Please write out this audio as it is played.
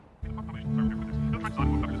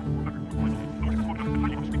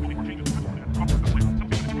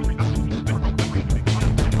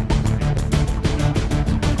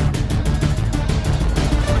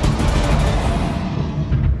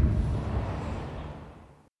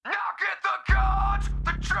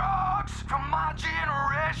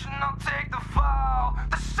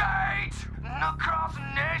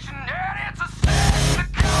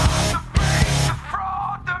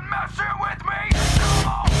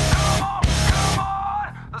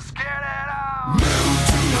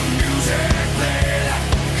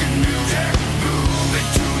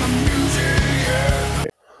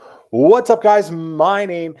What's up, guys? My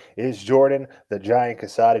name is Jordan, the Giant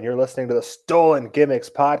Casad, and you're listening to the Stolen Gimmicks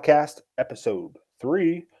Podcast, Episode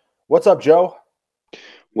 3. What's up, Joe?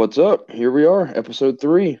 What's up? Here we are, Episode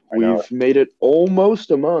 3. We've made it almost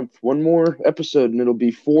a month. One more episode, and it'll be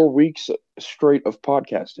 4 weeks straight of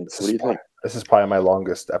podcasting. What do you think? This is probably my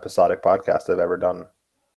longest episodic podcast I've ever done.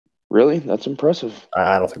 Really? That's impressive.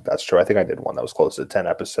 I don't think that's true. I think I did one that was close to 10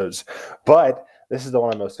 episodes, but this is the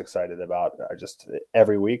one I'm most excited about.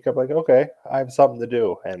 Every week, I'm like, okay, I have something to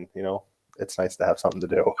do, and it's nice to have something to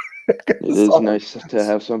do. It is nice to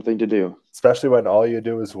have something to do, especially when all you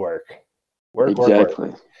do is work. Work.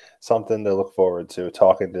 Something to look forward to.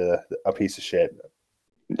 Talking to a piece of shit.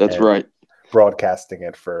 That's right. Broadcasting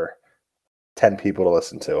it for 10 people to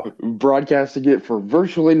listen to. Broadcasting it for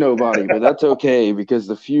virtually nobody, but that's okay because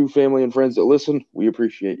the few family and friends that listen, we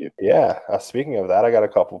appreciate you. Yeah. Speaking of that, I got a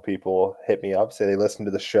couple people hit me up, say they listened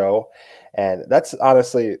to the show, and that's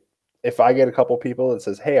honestly, if I get a couple people that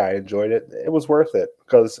says, "Hey, I enjoyed it," it was worth it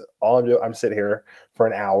because I'm sitting here for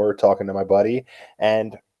an hour talking to my buddy,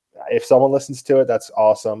 and if someone listens to it, that's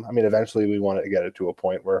awesome. I mean, eventually we want to get it to a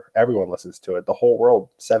point where everyone listens to it. The whole world,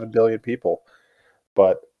 7 billion people,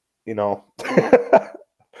 but yeah,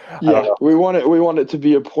 we want it to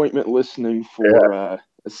be appointment listening for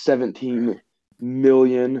 17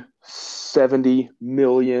 million, 70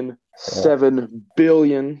 million, 7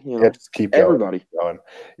 billion. Just keep everybody going.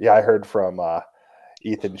 Yeah, I heard from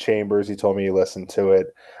Ethan Chambers. He told me he listened to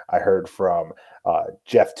it. I heard from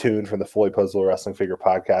Jeff Toon from the Fully Puzzle Wrestling Figure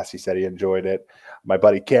Podcast. He said he enjoyed it. My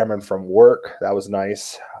buddy Cameron from work, that was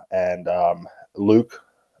nice. And Luke,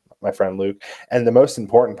 my friend Luke. And the most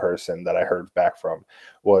important person that I heard back from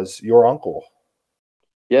was your uncle.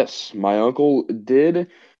 Yes, my uncle did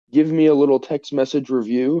give me a little text message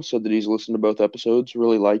review, said that he's listened to both episodes,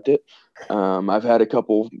 really liked it. I've had a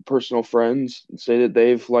couple personal friends say that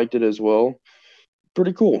they've liked it as well.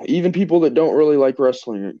 Pretty cool. Even people that don't really like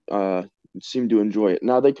wrestling seem to enjoy it.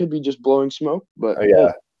 Now, they could be just blowing smoke, but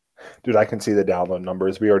yeah. Dude, I can see the download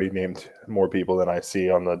numbers. We already named more people than I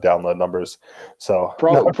see on the download numbers. So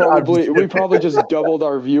we probably just doubled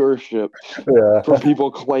our viewership from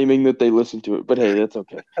people claiming that they listen to it. But hey, that's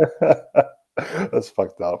okay. That's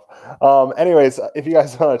fucked up. Anyways, if you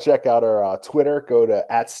guys want to check out our Twitter, go to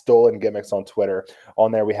 @StolenGimmicks on Twitter.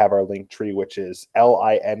 On there, we have our link tree, which is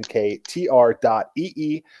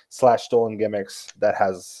linktr.ee/StolenGimmicks. That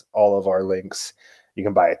has all of our links. You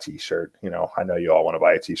can buy a t-shirt. I know you all want to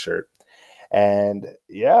buy a t-shirt. And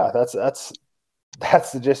yeah, that's the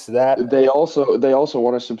gist of that. They also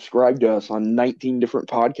want to subscribe to us on 19 different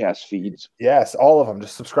podcast feeds. Yes, all of them.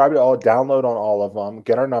 Just subscribe to all, download on all of them,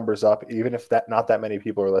 get our numbers up. Even if not that many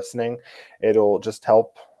people are listening, it'll just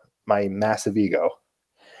help my massive ego.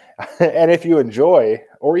 And if you enjoy,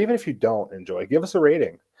 or even if you don't enjoy, give us a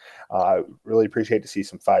rating. Really appreciate to see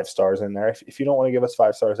some 5 stars in there. If you don't want to give us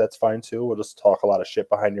 5 stars, that's fine too. We'll just talk a lot of shit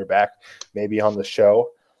behind your back, maybe on the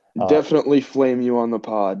show. Definitely flame you on the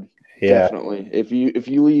pod. Yeah. Definitely. If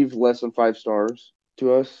you leave less than 5 stars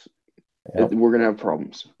to us, we're gonna have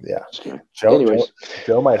problems. Yeah.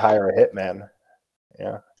 Joe might hire a hitman.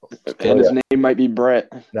 Yeah. And his name might be Brett.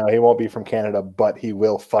 No, he won't be from Canada, but he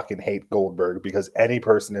will fucking hate Goldberg because any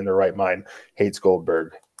person in their right mind hates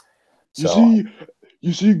Goldberg. So,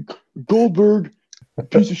 You see, Goldberg,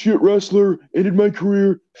 piece of shit wrestler, ended my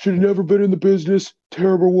career, should have never been in the business,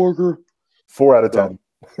 terrible worker. 4 out of 10.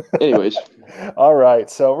 Anyways. All right,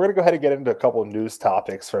 so we're going to go ahead and get into a couple of news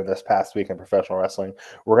topics for this past week in professional wrestling.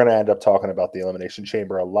 We're going to end up talking about the Elimination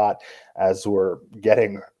Chamber a lot as we're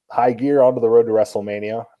getting high gear onto the road to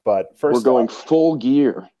WrestleMania. But first, we're going full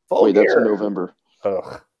gear. That's in November.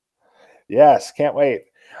 Ugh. Yes, can't wait.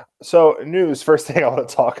 So news, first thing I want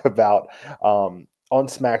to talk about, on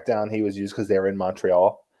SmackDown, he was used because they were in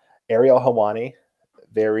Montreal. Ariel Helwani,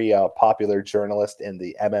 very popular journalist in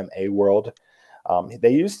the MMA world.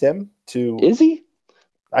 They used him to... Is he?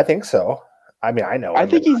 I think so. I mean, I know. I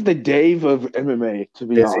think he's the Dave of MMA, to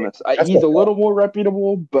be honest. He's a little more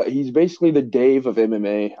reputable, but he's basically the Dave of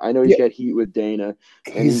MMA. I know he's got heat with Dana,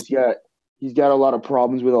 and he's got a lot of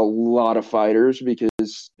problems with a lot of fighters because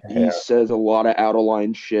he says a lot of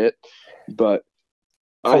out-of-line shit, but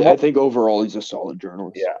I think overall he's a solid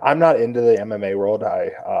journalist. Yeah, I'm not into the MMA world.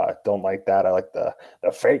 I don't like that. I like the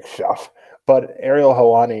fake stuff. But Ariel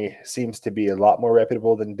Helwani seems to be a lot more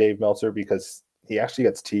reputable than Dave Meltzer because he actually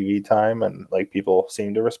gets TV time and people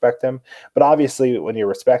seem to respect him. But obviously when you're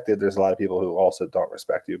respected, there's a lot of people who also don't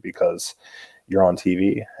respect you because you're on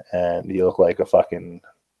TV and you look like a fucking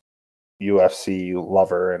UFC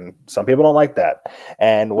lover, and some people don't like that.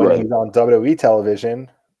 And when he's on WWE television,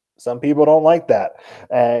 some people don't like that,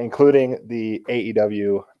 including the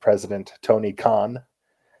AEW president, Tony Khan.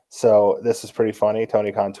 So this is pretty funny.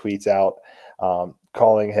 Tony Khan tweets out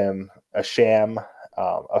calling him a sham,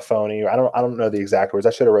 a phony. I don't know the exact words.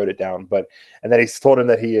 I should have wrote it down. And then he's told him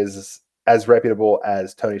that he is as reputable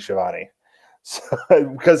as Tony Schiavone.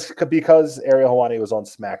 So, because Ariel Helwani was on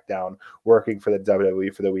SmackDown working for the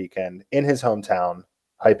WWE for the weekend in his hometown,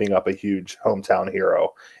 hyping up a huge hometown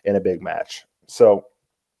hero in a big match. So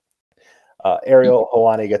Ariel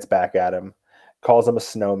Helwani gets back at him, calls him a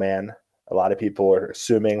snowman. A lot of people are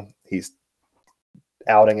assuming he's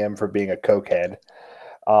outing him for being a cokehead.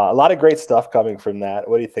 A lot of great stuff coming from that.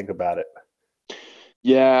 What do you think about it?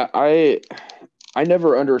 Yeah, I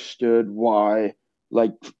never understood why,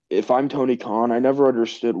 like, if I'm Tony Khan, I never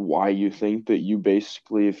understood why you think that you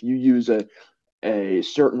basically, if you use a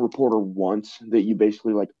certain reporter once, that you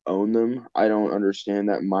basically like own them. I don't understand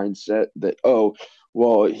that mindset that, oh,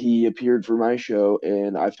 well, he appeared for my show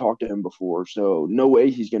and I've talked to him before, so no way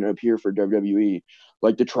he's going to appear for WWE.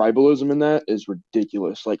 Like, the tribalism in that is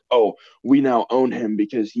ridiculous. Like, oh, we now own him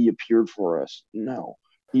because he appeared for us. No,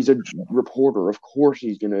 he's a reporter. Of course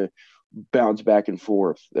he's going to bounce back and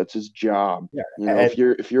forth. That's his job. Yeah, You know,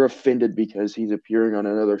 if you're offended because he's appearing on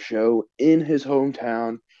another show in his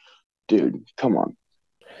hometown, dude, come on.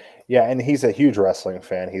 Yeah, and he's a huge wrestling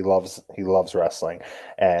fan. He loves wrestling,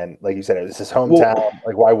 and like you said, it's his hometown. Well,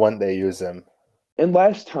 Like, why wouldn't they use him? and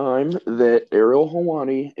last time that Ariel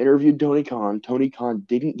Helwani interviewed Tony Khan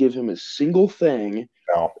didn't give him a single thing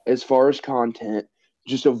No, as far as content.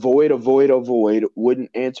 Just avoid,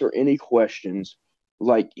 wouldn't answer any questions.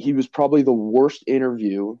 Like, he was probably the worst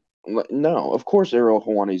interview. No, of course Ariel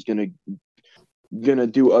Helwani is gonna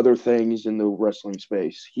do other things in the wrestling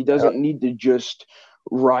space. He doesn't need to just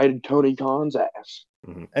ride Tony Khan's ass.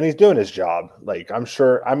 and he's doing his job. Like, I'm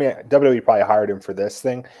sure. I mean, WWE probably hired him for this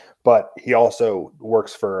thing, but he also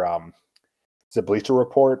works for is it Bleacher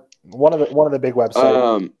Report, one of the big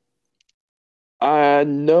websites.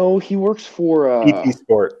 No, he works for ET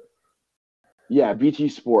Sport. Yeah, BT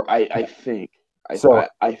Sport. I think. So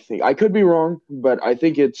I think I could be wrong, but I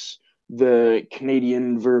think it's the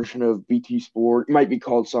Canadian version of BT Sport. It might be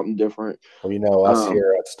called something different. well, you know, us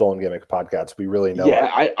here at Stolen Gimmick Podcast, we really know.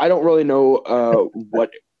 Yeah, I don't really know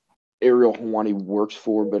what Ariel Helwani works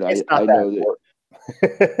for, but I know that.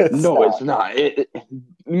 It's not.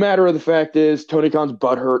 Matter of the fact is, Tony Khan's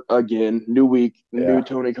butthurt again. New week, new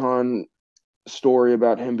Tony Khan story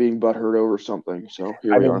about him being butthurt over something. So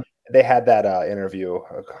here we are. They had that interview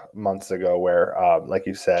months ago where, like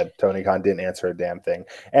you said, Tony Khan didn't answer a damn thing.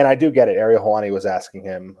 And I do get it. Ariel Helwani was asking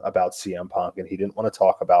him about CM Punk, and he didn't want to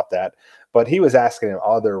talk about that. But he was asking him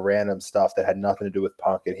other random stuff that had nothing to do with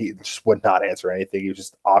Punk, and he just would not answer anything. He was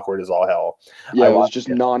just awkward as all hell. Yeah, it was just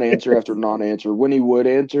non-answer after non-answer. When he would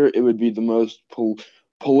answer, it would be the most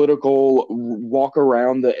political, walk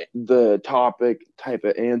around the topic type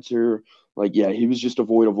of answer. Like, yeah, he was just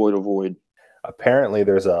avoid. Apparently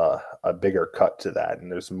there's a bigger cut to that,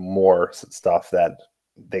 and there's more stuff that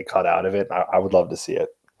they cut out of it. I would love to see it.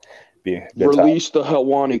 Release the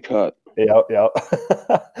Helwani cut. Yep.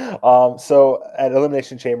 So at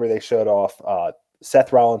Elimination Chamber, they showed off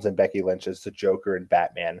Seth Rollins and Becky Lynch as the Joker and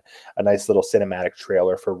Batman, a nice little cinematic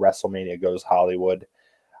trailer for WrestleMania Goes Hollywood.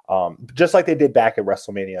 Just like they did back at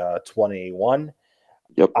WrestleMania 21.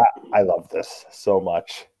 Yep. I love this so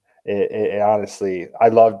much. It honestly, I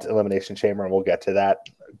loved Elimination Chamber, and we'll get to that.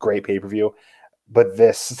 Great pay-per-view. But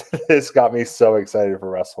this got me so excited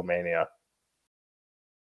for WrestleMania.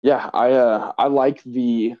 Yeah, I like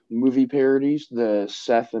the movie parodies. The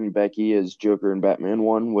Seth and Becky as Joker and Batman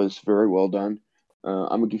one was very well done.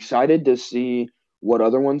 I'm excited to see what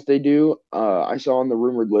other ones they do. I saw on the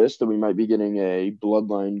rumored list that we might be getting a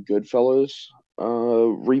Bloodline Goodfellas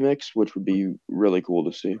remix, which would be really cool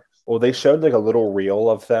to see. Well, they showed like a little reel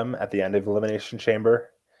of them at the end of Elimination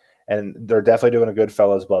Chamber, and they're definitely doing a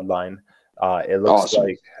Goodfellas Bloodline. It looks Awesome.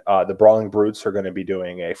 like the Brawling Brutes are going to be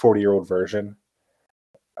doing a 40-year-old version.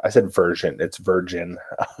 I said version, it's Virgin.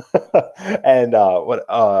 And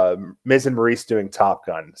Miz and Maurice doing Top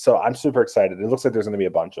Gun. So I'm super excited. It looks like there's going to be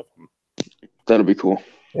a bunch of them. That'll be cool.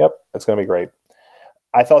 Yep, it's going to be great.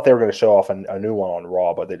 I thought they were going to show off a new one on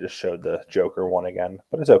Raw, but they just showed the Joker one again.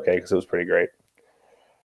 But it's okay because it was pretty great.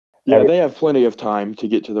 Yeah, they have plenty of time to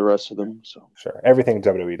get to the rest of them. So sure, everything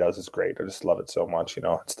WWE does is great. I just love it so much. You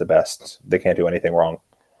know, it's the best. They can't do anything wrong.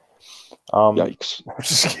 Yikes!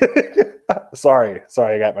 Just kidding. Sorry,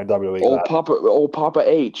 I got my WWE. Old Papa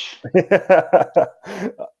H.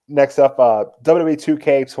 Next up, WWE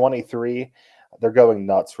 2K23. They're going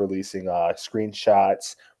nuts, releasing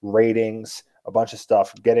screenshots, ratings, a bunch of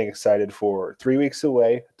stuff. Getting excited for 3 weeks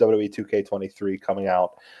away. WWE 2K23 coming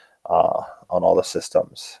out on all the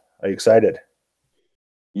systems. Are you excited?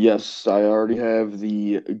 Yes, I already have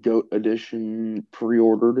the GOAT edition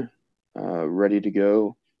pre-ordered, ready to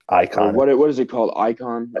go. Or Icon. what is it called?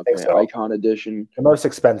 Icon? I think Okay, so. Icon edition. The most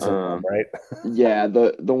expensive one, Um, right? yeah,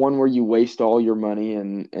 the one where you waste all your money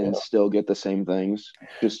and Yeah. still get the same things,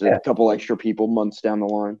 just a Yeah. couple extra people months down the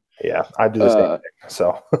line. Yeah. I do the same Uh, thing.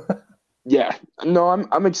 So yeah, no,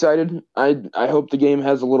 I'm excited. I hope the game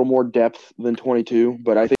has a little more depth than 22,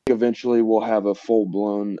 but I think eventually we'll have a full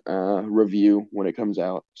blown review when it comes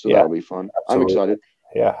out, so yeah, that'll be fun. I'm absolutely. excited.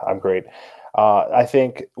 Yeah, I'm great. I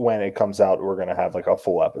think when it comes out, we're gonna have like a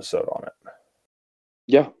full episode on it.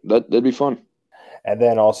 Yeah, that'd be fun. And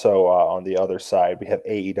then also on the other side, we have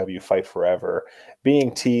AEW Fight Forever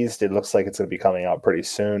being teased. It looks like it's going to be coming out pretty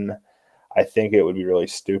soon. I think it would be really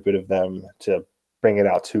stupid of them to bring it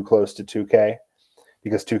out too close to 2K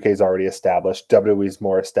because 2K is already established. WWE is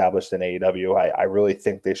more established than AEW. I really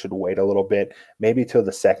think they should wait a little bit, maybe till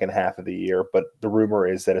the second half of the year. But the rumor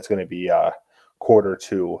is that it's going to be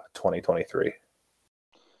Q2 2023.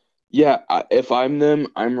 Yeah, if I'm them,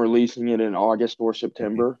 I'm releasing it in August or Mhm.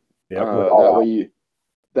 September. Yep, with That all way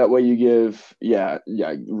out. you give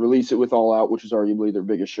release it with All Out, which is arguably their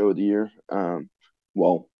biggest show of the year.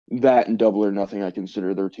 Well, that and Double or Nothing I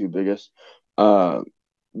consider their two biggest. Uh,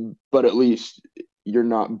 but at least you're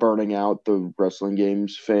not burning out the wrestling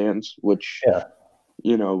games fans, which Yeah.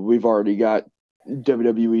 we've already got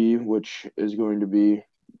WWE, which is going to be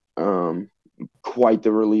um, quite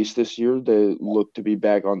the release this year. They look to be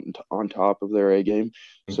back on top of their A game,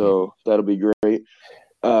 Mhm. so that'll be great.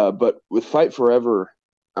 But with Fight Forever,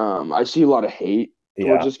 I see a lot of hate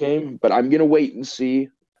towards Yeah, this game, but I'm gonna wait and see.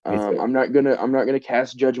 me too. I'm not gonna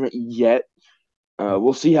cast judgment yet.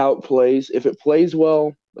 We'll see how it plays. If it plays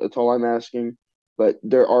well, that's all I'm asking. But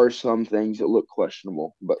there are some things that look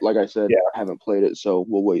questionable. But like I said, Yeah. I haven't played it, so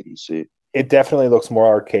we'll wait and see. It definitely looks more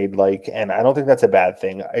arcade-like, and I don't think that's a bad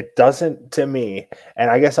thing. It doesn't to me, and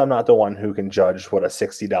I guess I'm not the one who can judge what a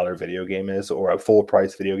 $60 video game is or a full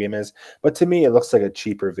price video game is, but to me, it looks like a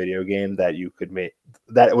cheaper video game that you could make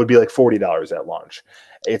that would be like $40 at launch.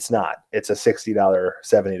 It's not. It's a $60,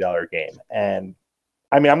 $70 game. And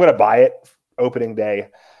I mean, I'm going to buy it opening day.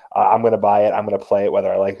 I'm going to buy it. I'm going to play it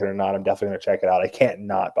whether I like it or not. I'm definitely going to check it out. I can't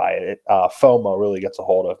not buy it. FOMO really gets a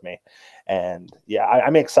hold of me. And yeah,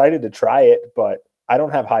 I'm excited to try it, but I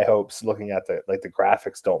don't have high hopes looking at the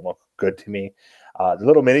graphics don't look good to me. The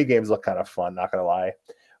little mini games look kind of fun, not going to lie.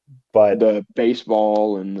 But The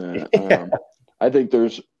baseball and yeah, I think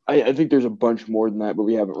there's a bunch more than that, but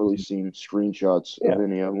we haven't really seen screenshots yeah. of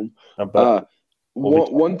any of them. But we'll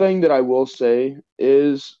be One thing that I will say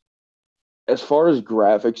is, as far as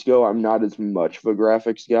graphics go, I'm not as much of a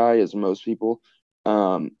graphics guy as most people.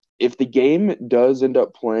 If the game does end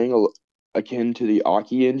up playing akin to the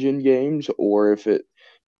Aki engine games, or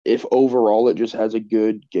if overall it just has a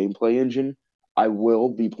good gameplay engine, I will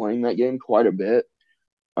be playing that game quite a bit,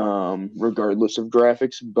 regardless of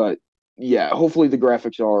graphics. But yeah, hopefully the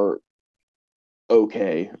graphics are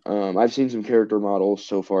okay. I've seen some character models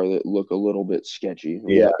so far that look a little bit sketchy.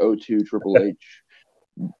 We yeah, got O2 Triple H,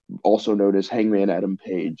 also known as Hangman Adam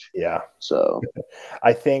Page. yeah. So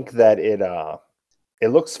I think that it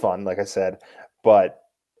looks fun, like I said, but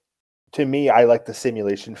to me, I like the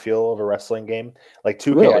simulation feel of a wrestling game. Like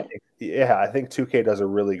 2K, really, I think 2K does a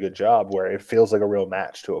really good job where it feels like a real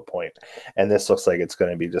match to a point, and this looks like it's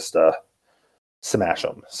going to be just a smash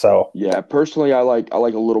them. So yeah. Personally, I like a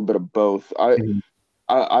little bit of both. Mhm.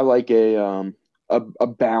 I like a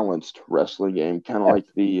balanced wrestling game, kind of Yeah, like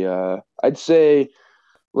the I'd say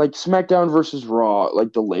like SmackDown versus Raw,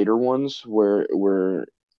 like the later ones where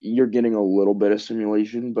you're getting a little bit of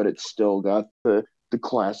simulation, but it's still got the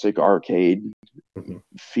classic arcade mhm.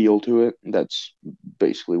 feel to it. That's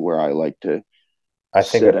basically where I like to I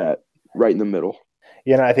think sit at, right in the middle.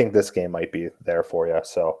 I think this game might be there for you.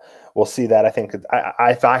 So we'll see that. I think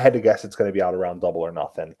if I had to guess, it's going to be out around Double or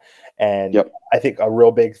Nothing, and Yep. I think a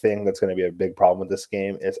real big thing that's going to be a big problem with this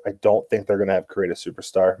game is I don't think they're going to have create a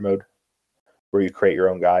superstar mode where you create your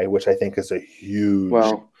own guy, which I think is a huge,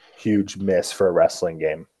 Well, huge miss for a wrestling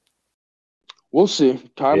game. we'll see.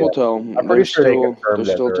 Time Yeah, will tell. I'm pretty There's sure they still confirmed there's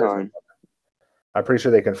that still there isn't. time. I'm pretty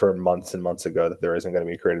sure they confirmed months and months ago that there isn't going to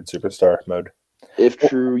be created superstar mode. If Well,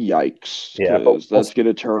 true, yikes, yeah, but because that's going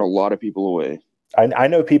to turn a lot of people away. I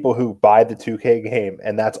know people who buy the 2K game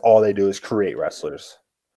and that's all they do is create wrestlers.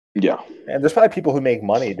 Yeah. And there's probably people who make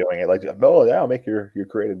money doing it, like, oh yeah, I'll make your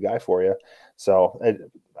created guy for you. So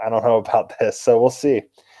I don't know about this. So we'll see.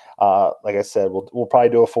 Like I said, we'll probably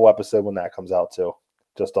do a full episode when that comes out too,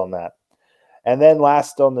 just on that. And then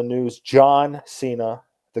last on the news, John Cena,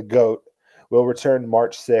 the GOAT, will return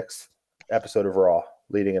March 6th episode of Raw,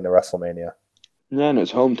 leading into WrestleMania. Yeah, in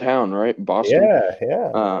his hometown, right? Boston.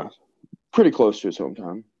 Yeah. Pretty close to his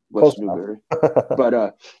hometown, Close West Newbury.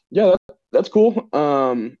 But yeah, that's cool.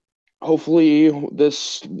 Hopefully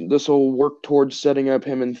this will work towards setting up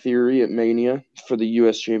him in theory at Mania for the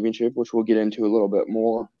U.S. Championship, which we'll get into a little bit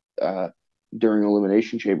more during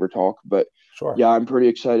Elimination Chamber talk. But Sure. yeah, I'm pretty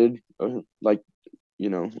excited. Like,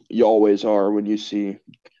 you always are when you see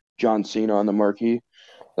John Cena on the marquee.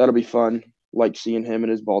 That'll be fun. Like seeing him in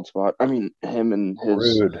his bald spot. I mean, him and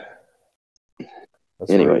his. Rude.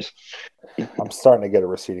 That's Anyways. Rude. I'm starting to get a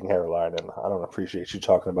receding hairline, and I don't appreciate you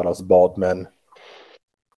talking about us bald men.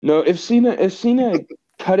 No, if Cena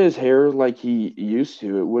cut his hair like he used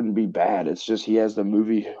to, it wouldn't be bad. It's just he has the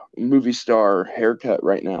movie star haircut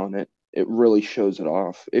right now, and it really shows it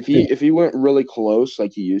off. If he went really close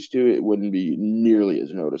like he used to, it wouldn't be nearly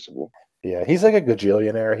as noticeable. Yeah, he's like a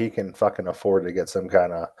gajillionaire. He can fucking afford to get some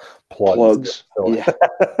kind of plugs. Yeah.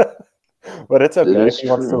 But it's okay. If he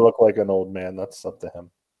wants to look like an old man, that's up to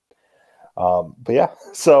him. But yeah,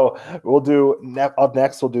 so we'll do up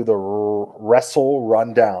next. We'll do the Wrestle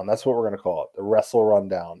Rundown. That's what we're gonna call it, the Wrestle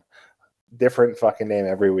Rundown. Different fucking name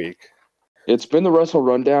every week. It's been the Wrestle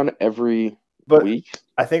Rundown every week.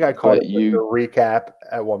 I think I called it the recap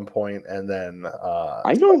at one point, and then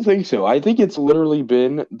I don't think so. I think it's literally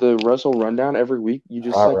been the Wrestle Rundown every week. You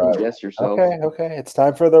just second guess yourself. Okay. It's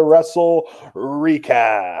time for the Wrestle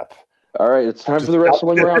Recap. All right, it's time for the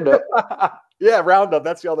Wrestling Roundup. Yeah, Roundup.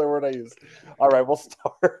 That's the other word I use. All right, we'll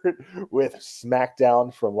start with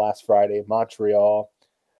SmackDown from last Friday, Montreal.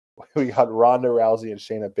 We got Ronda Rousey and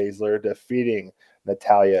Shayna Baszler defeating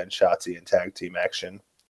Natalya and Shotzi in tag team action.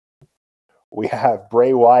 We have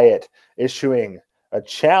Bray Wyatt issuing a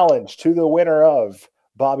challenge to the winner of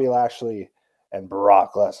Bobby Lashley and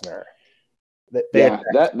Brock Lesnar.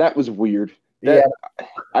 That was weird.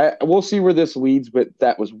 We'll see where this leads, but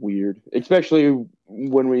that was weird, especially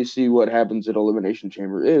when we see what happens at Elimination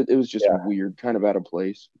Chamber. It was just weird, kind of out of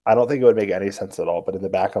place. I don't think it would make any sense at all, but in the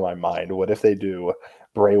back of my mind, what if they do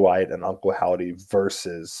Bray Wyatt and Uncle Howdy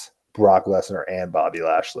versus Brock Lesnar and Bobby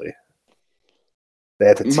Lashley? They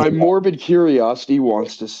had to My morbid curiosity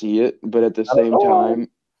wants to see it, but at the same time,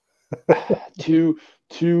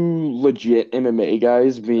 two legit MMA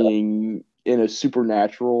guys being in a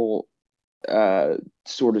supernatural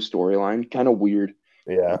sort of storyline, kind of weird.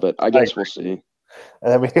 Yeah, but I guess we'll see.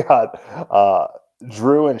 And then we got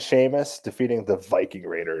Drew and Sheamus defeating the Viking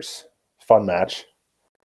Raiders. Fun match.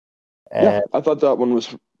 And I thought that one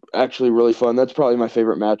was actually really fun. That's probably my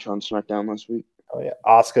favorite match on SmackDown last week. Oh yeah,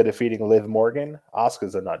 Asuka defeating Liv Morgan.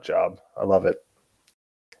 Asuka's a nut job. I love it.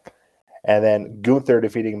 And then Gunther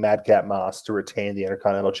defeating Madcap Moss to retain the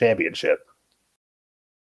Intercontinental Championship.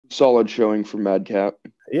 Solid showing for Madcap.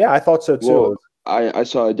 Yeah, I thought so too. Well, I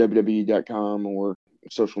saw a WWE.com or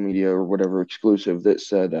social media or whatever exclusive that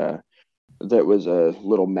said that was a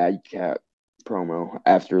little Madcap promo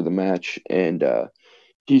after the match, and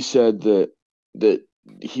he said that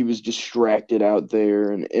he was distracted out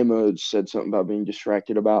there, and Emma said something about being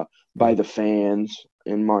distracted by the fans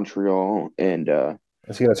in Montreal, and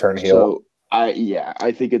is he gonna turn heel? So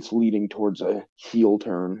I think it's leading towards a heel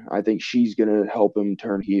turn. I think she's gonna help him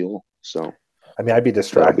turn heel. So I mean, I'd be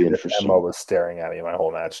distracted if Emma was staring at me my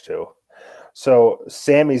whole match too. So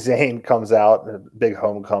Sami Zayn comes out, a big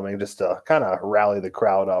homecoming, just to kind of rally the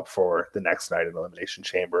crowd up for the next night in Elimination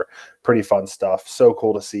Chamber. Pretty fun stuff. So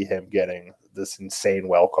cool to see him getting this insane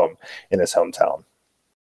welcome in his hometown.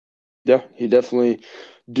 Yeah, he definitely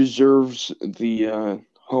deserves the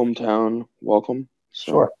hometown welcome.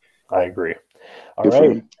 So. Sure, I agree. All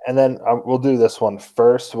right, and then we'll do this one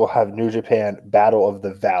first. We'll have New Japan Battle of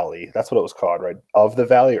the Valley. That's what it was called, right? Of the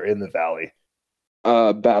Valley or in the Valley?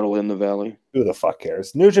 Battle in the Valley. Who the fuck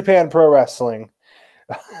cares? New Japan Pro Wrestling.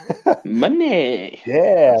 Money.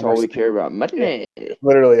 Yeah. That's all we care about. Money.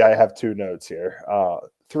 Literally, I have 2 notes here.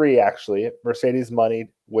 3, actually. Mercedes Money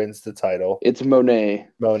wins the title. It's Mone.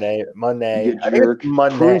 Money. Jerk.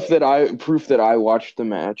 Proof that I watched the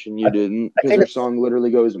match and you didn't. Because her song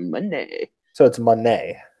literally goes Money. So it's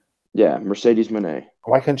Monet. Yeah, Mercedes Monet.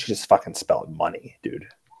 Why couldn't you just fucking spell it money, dude?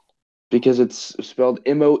 Because it's spelled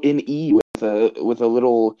Mone with a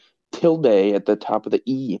little tilde at the top of the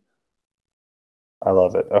E. I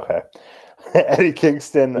love it. Okay. Eddie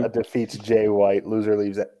Kingston defeats Jay White. Loser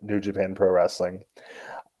leaves New Japan Pro Wrestling.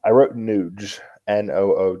 I wrote Nooj,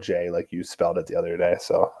 Nooj, like you spelled it the other day.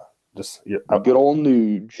 So Just Good old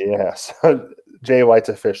Nuge. yes. Jay White's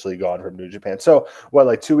officially gone from New Japan. So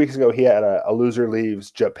like 2 weeks ago he had a loser leaves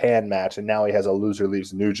Japan match, and now he has a loser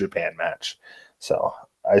leaves New Japan match. So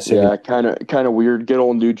I assume kind of weird. Good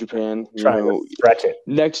old New Japan. trying to stretch it.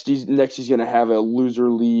 Next he's gonna have a loser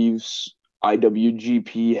leaves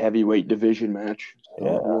IWGP heavyweight division match. So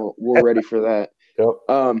Yeah. we're ready for that.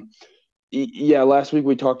 Yep. Yeah, last week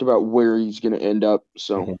we talked about where he's gonna end up.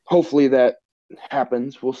 So hopefully that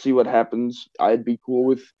happens. We'll see what happens. I'd be cool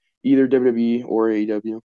with either WWE or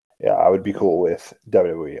AEW. Yeah, I would be cool with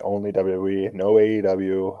WWE. Only WWE, no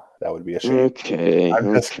AEW. That would be a shame. Okay.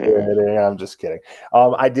 I'm just kidding. I'm just kidding.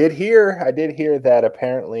 I did hear that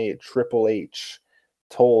apparently Triple H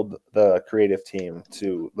told the creative team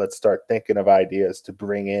to let's start thinking of ideas to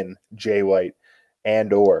bring in Jay White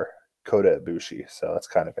and or Kota Ibushi. So that's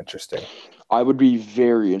kind of interesting. I would be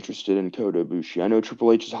very interested in Kota Ibushi. I know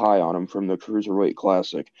Triple H is high on him from the Cruiserweight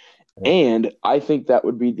Classic. And I think that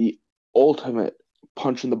would be the ultimate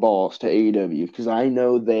punch in the balls to AEW, because I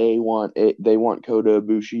know they want Kota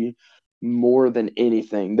Ibushi more than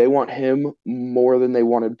anything. They want him more than they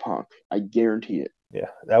wanted Punk. I guarantee it. Yeah,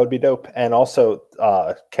 that would be dope. And also,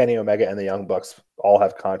 Kenny Omega and the Young Bucks all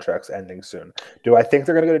have contracts ending soon. Do I think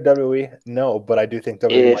they're going to go to WWE? No, but I do think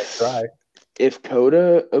WWE might try. If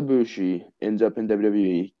Kota Ibushi ends up in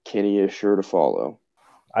WWE, Kenny is sure to follow.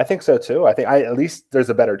 I think so too. I think at least there's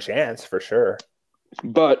a better chance for sure.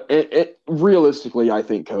 But realistically, I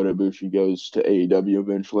think Kota Ibushi goes to AEW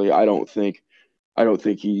eventually. I don't think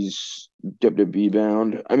he's WWE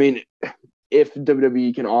bound. I mean, if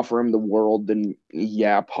WWE can offer him the world, then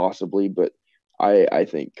yeah, possibly. But I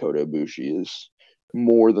think Kota Ibushi is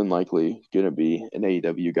more than likely going to be an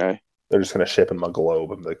AEW guy. They're just going to ship him a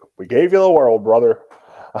globe and be like, we gave you the world, brother.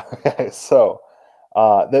 Okay, so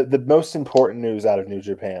the most important news out of New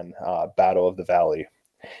Japan, Battle of the Valley,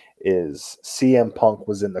 is CM Punk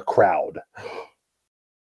was in the crowd.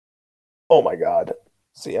 Oh my God.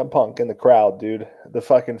 CM Punk in the crowd, dude. The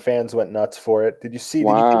fucking fans went nuts for it. Did you see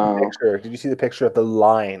the picture? Did you see the picture of the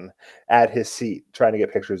line at his seat trying to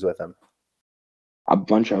get pictures with him? A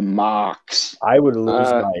bunch of mocks. I would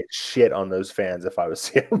lose my shit on those fans if I was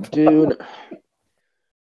CM Punk. Dude.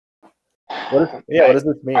 What does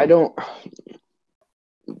this mean?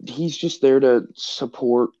 He's just there to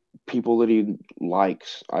support people that he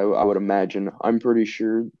likes. I would imagine. I'm pretty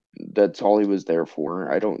sure that's all he was there for.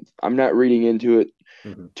 I'm not reading into it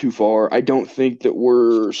too far. I don't think that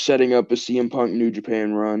we're setting up a CM Punk New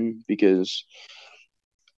Japan run, because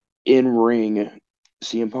in ring,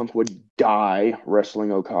 CM Punk would die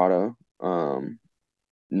wrestling Okada.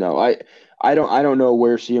 No, I don't know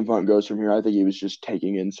where CM Punk goes from here. I think he was just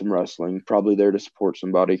taking in some wrestling, probably there to support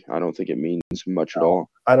somebody. I don't think it means much at all.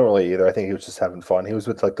 I don't really either. I think he was just having fun. He was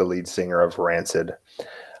with like the lead singer of Rancid.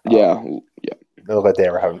 Yeah. They look like they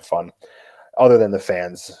were having fun, other than the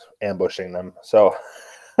fans ambushing them. So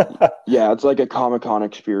yeah, it's like a Comic-Con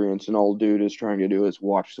experience, and all dude is trying to do is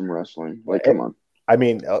watch some wrestling. Like, come on. I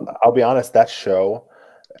mean, I'll be honest, that show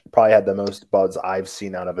probably had the most buzz I've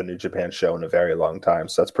seen out of a New Japan show in a very long time.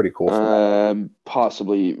 So that's pretty cool.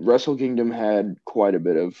 Possibly. Wrestle Kingdom had quite a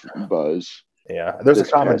bit of buzz. Yeah, there's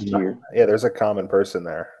a common person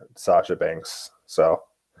there, Sasha Banks. So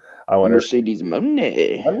I wonder. Mercedes Mone.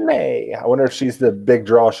 I wonder if she's the big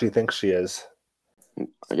draw she thinks she is.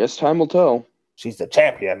 I guess time will tell. She's the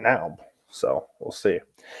champion now, so we'll see.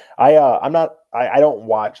 I don't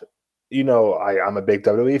watch. I'm a big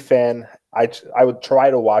WWE fan. I would try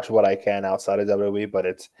to watch what I can outside of WWE, but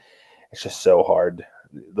it's just so hard.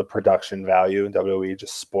 The production value in WWE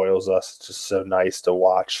just spoils us. It's just so nice to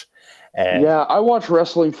watch. And yeah, I watch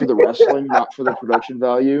wrestling for the wrestling, not for the production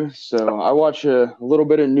value. So I watch a little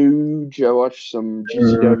bit of Nuge. I watched some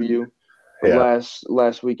GCW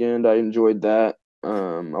last weekend. I enjoyed that.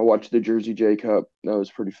 I watched the Jersey J Cup. That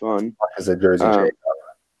was pretty fun. What is the Jersey J Cup?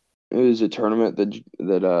 It was a tournament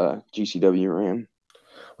that GCW ran.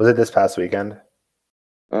 Was it this past weekend?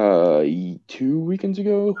 2 weekends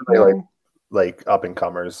ago. Like up and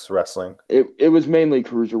comers wrestling. It was mainly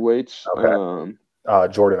cruiserweights. Okay.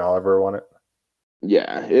 Jordan Oliver won it.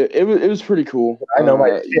 Yeah, it was pretty cool. I know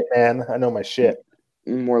my shit, man. I know my shit.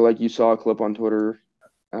 More like you saw a clip on Twitter.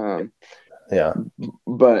 Yeah.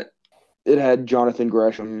 But it had Jonathan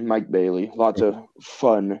Gresham, Mike Bailey, lots of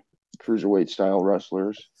fun cruiserweight style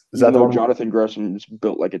wrestlers. Jonathan Gresham's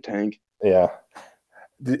built like a tank. Yeah.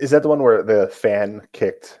 Is that the one where the fan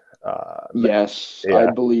kicked? Yes, yeah.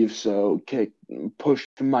 I believe so. Pushed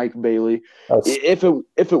Mike Bailey. If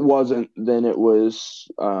it wasn't, then it was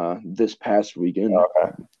this past weekend.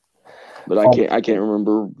 Okay. But I can't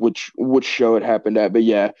remember which show it happened at. But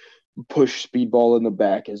yeah, push Speedball in the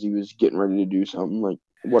back as he was getting ready to do something. Like,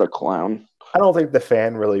 what a clown. I don't think the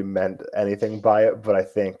fan really meant anything by it, but I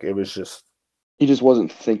think it was just He just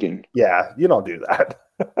wasn't thinking. Yeah, you don't do that.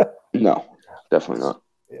 No, definitely not.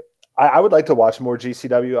 I would like to watch more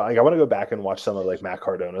GCW. Like, I want to go back and watch some of like Matt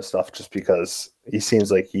Cardona stuff just because he seems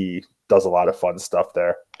like he does a lot of fun stuff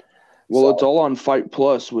there. Well, it's all on Fight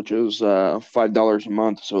Plus, which is $5 a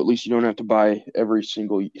month. So at least you don't have to buy every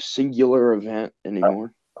singular event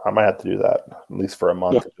anymore. I might have to do that at least for a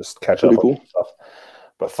month to just catch Pretty up cool. on stuff.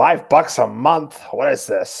 But $5 a month, what is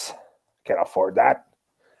this? Can't afford that.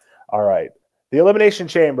 All right, the Elimination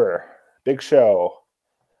Chamber, big show.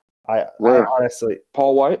 I honestly,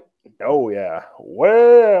 Paul White. Oh yeah.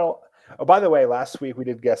 Well, oh, by the way, last week we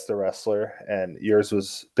did Guess the Wrestler, and yours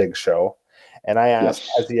was Big Show. And I asked,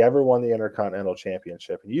 has he ever won the Intercontinental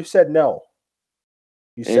Championship? And you said no.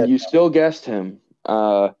 You still guessed him.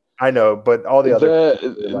 I know, but all the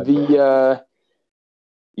other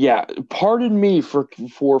yeah, pardon me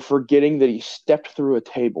for forgetting that he stepped through a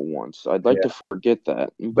table once. I'd like to forget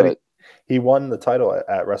that, but he won the title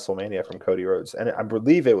at WrestleMania from Cody Rhodes, and I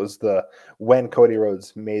believe it was when Cody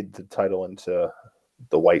Rhodes made the title into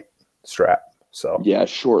the white strap. So yeah,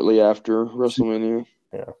 shortly after WrestleMania.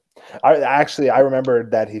 Yeah, I remember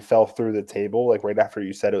that he fell through the table like right after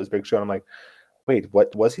you said it was Big Show. And I'm like, wait,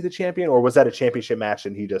 what was he the champion, or was that a championship match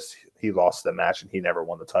and he lost the match and he never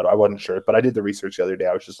won the title? I wasn't sure, but I did the research the other day.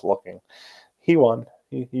 I was just looking. He won.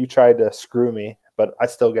 You tried to screw me, but I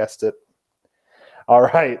still guessed it. All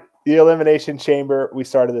right. The Elimination Chamber. We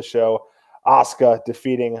started the show. Asuka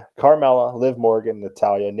defeating Carmella, Liv Morgan,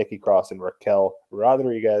 Natalya, Nikki Cross, and Raquel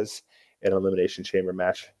Rodriguez in an Elimination Chamber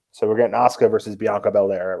match. So we're getting Asuka versus Bianca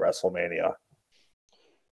Belair at WrestleMania.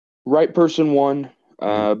 Right person won.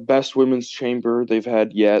 Best women's chamber they've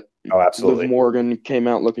had yet. Oh, absolutely. Liv Morgan came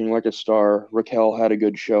out looking like a star. Raquel had a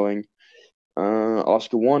good showing.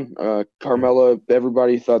 Asuka won. Carmella,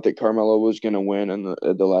 everybody thought that Carmella was going to win in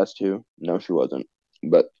the last two. No, she wasn't.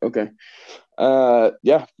 But okay.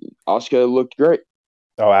 Yeah, Asuka looked great.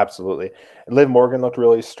 Oh, absolutely. And Liv Morgan looked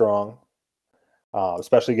really strong,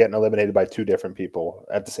 especially getting eliminated by two different people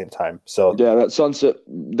at the same time. So yeah, that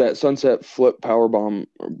sunset flip powerbomb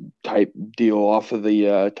type deal off of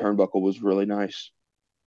the turnbuckle was really nice.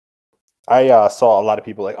 I saw a lot of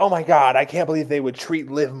people like, oh my God, I can't believe they would treat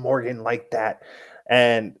Liv Morgan like that.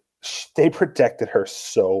 And they protected her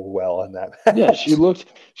so well in that match. Yeah, she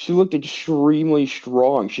looked extremely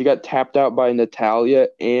strong. She got tapped out by Natalya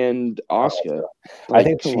and Asuka. I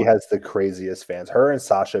think she has the craziest fans. Her and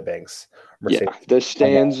Sasha Banks. Mercedes.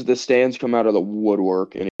 Yeah, the stands come out of the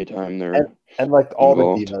woodwork anytime they're and like all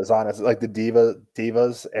involved. The divas, honestly, like the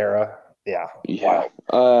divas era. Yeah.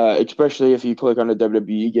 Especially if you click on a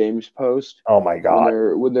WWE Games post. Oh my God!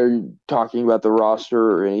 When they're talking about the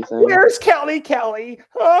roster or anything. Where's Kelly?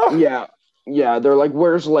 Oh. Yeah. They're like,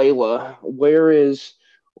 "Where's Layla? Where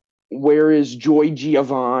is Joy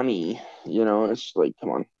Giovanni?" You know, it's like,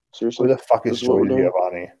 come on, seriously. Who the fuck is Joy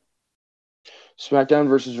Giovanni? SmackDown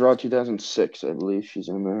versus Raw 2006, I believe she's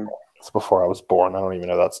in there. It's before I was born. I don't even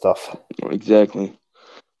know that stuff. Exactly.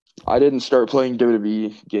 I didn't start playing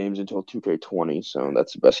WWE games until 2K20, so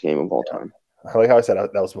that's the best game of all time. I like how I said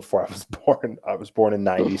that was before I was born. I was born in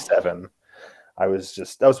 97. That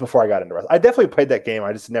was before I got into wrestling. I definitely played that game.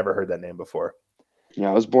 I just never heard that name before. Yeah,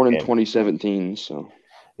 I was born in 2017, so.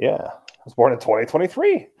 Yeah, I was born in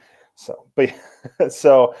 2023. So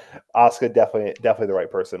Asuka definitely the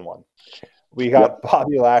right person won. We got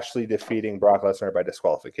Bobby Lashley defeating Brock Lesnar by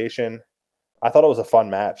disqualification. I thought it was a fun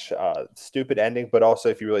match. Stupid ending, but also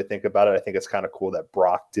if you really think about it, I think it's kind of cool that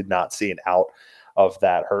Brock did not see an out of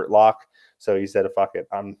that hurt lock. So he said, fuck it,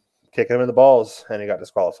 I'm kicking him in the balls, and he got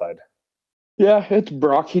disqualified. Yeah, it's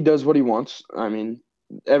Brock. He does what he wants. I mean,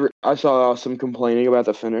 I saw some complaining about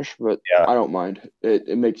the finish, but I don't mind.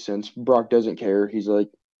 It makes sense. Brock doesn't care. He's like,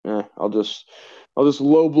 I'll just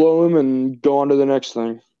low blow him and go on to the next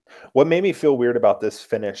thing. What made me feel weird about this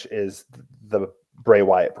finish is the Bray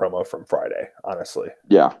Wyatt promo from Friday, honestly.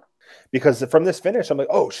 Yeah. Because from this finish, I'm like,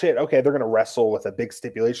 oh, shit, okay, they're going to wrestle with a big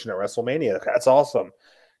stipulation at WrestleMania. That's awesome.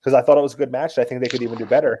 Because I thought it was a good match. I think they could even do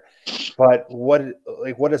better. But what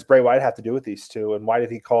does Bray Wyatt have to do with these two? And why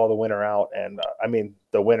did he call the winner out? And,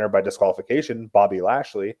 the winner by disqualification, Bobby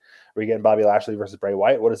Lashley. Are we getting Bobby Lashley versus Bray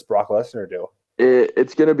Wyatt? What does Brock Lesnar do?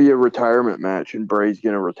 It's going to be a retirement match, and Bray's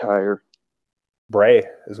going to retire. Bray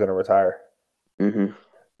is going to retire. Mm-hmm.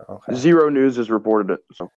 Okay. Zero News has reported it.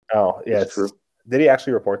 So. Oh, yeah, it's true. Did he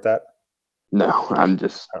actually report that? No, I'm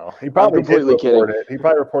just. Oh, he probably completely kidding. He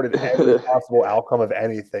probably reported every possible outcome of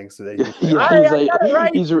anything, so that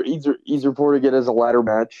he's reporting it as a ladder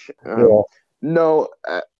match. No,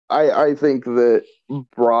 I think that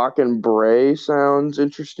Brock and Bray sounds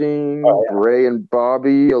interesting. Oh yeah. Bray and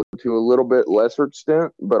Bobby to a little bit lesser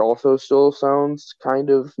extent, but also still sounds kind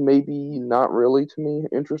of maybe not really to me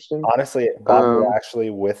interesting. Honestly, Bobby Lashley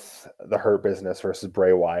with the Hurt Business versus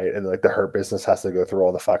Bray Wyatt, and like the Hurt Business has to go through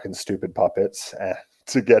all the fucking stupid puppets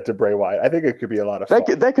to get to Bray Wyatt. I think it could be a lot of fun.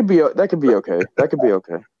 That could be okay. That could be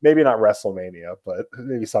okay. Maybe not WrestleMania, but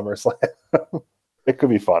maybe SummerSlam. It could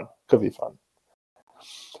be fun. Could be fun.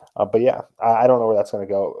 But yeah, I don't know where that's going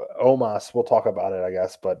to go. Omos, we'll talk about it, I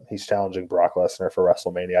guess, but he's challenging Brock Lesnar for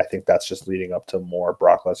WrestleMania. I think that's just leading up to more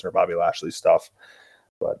Brock Lesnar, Bobby Lashley stuff.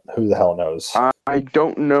 But who the hell knows? I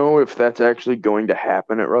don't know if that's actually going to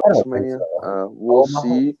happen at WrestleMania. So. We'll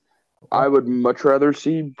see. I would much rather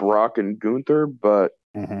see Brock and Gunther, but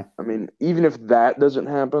I mean, even if that doesn't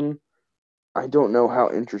happen, I don't know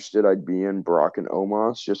how interested I'd be in Brock and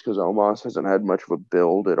Omos, just because Omos hasn't had much of a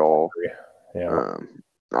build at all. Yeah.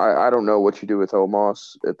 I don't know what you do with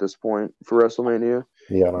Omos at this point for WrestleMania.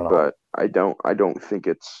 Yeah, I don't know. But I don't think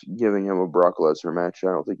it's giving him a Brock Lesnar match. I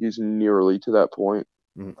don't think he's nearly to that point.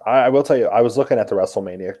 I will tell you, I was looking at the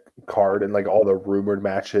WrestleMania card and like all the rumored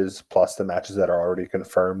matches plus the matches that are already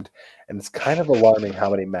confirmed, and it's kind of alarming how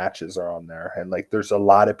many matches are on there, and like there's a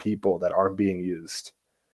lot of people that aren't being used.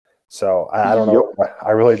 So I don't know.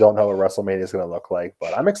 I really don't know what WrestleMania is going to look like,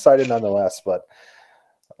 but I'm excited nonetheless. But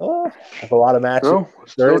there's a lot of matches. No,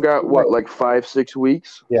 still got what, like 5-6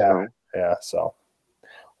 weeks? Yeah, So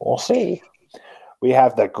we'll see. We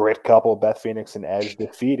have the Grit couple, Beth Phoenix and Edge,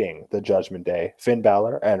 defeating the Judgment Day, Finn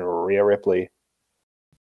Balor and Rhea Ripley.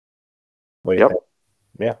 What do you think?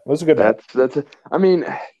 Yeah, it was a good match. I mean,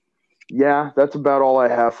 yeah, that's about all I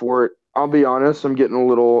have for it. I'll be honest, I'm getting a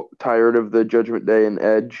little tired of the Judgment Day and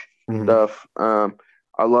Edge stuff.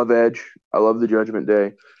 I love Edge. I love the Judgment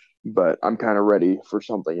Day, but I'm kind of ready for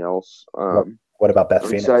something else. What about Beth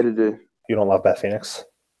Phoenix? You don't love Beth Phoenix?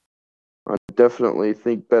 I definitely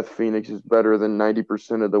think Beth Phoenix is better than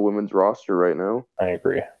 90% of the women's roster right now. I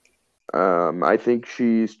agree. I think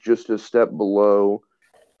she's just a step below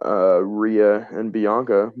Rhea and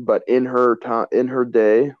Bianca, but in her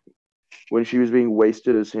day, when she was being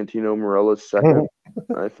wasted as Santino Marella's second,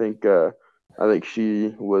 I think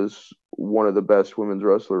she was one of the best women's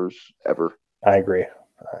wrestlers ever. I agree.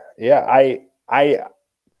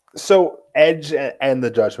 So Edge and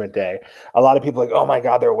the Judgment Day, a lot of people are like, oh my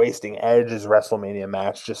God, they're wasting Edge's WrestleMania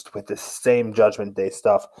match just with the same Judgment Day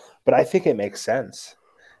stuff. But I think it makes sense.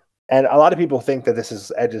 And a lot of people think that this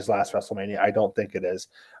is Edge's last WrestleMania. I don't think it is.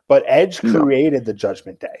 But Edge created the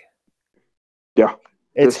Judgment Day. Yeah.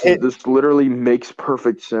 This literally makes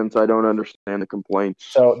perfect sense. I don't understand the complaints.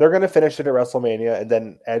 So they're going to finish it at WrestleMania, and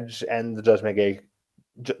then Edge and the Judgment Day,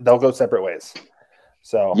 they'll go separate ways.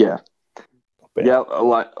 So yeah. A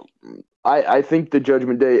lot. I think the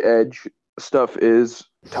Judgment Day Edge stuff is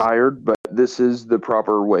tired, but this is the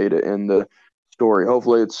proper way to end the story.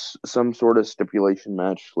 Hopefully, it's some sort of stipulation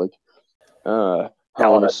match, like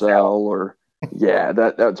Hell in a Cell, or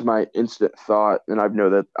that's my instant thought, and I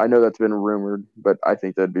know that's been rumored, but I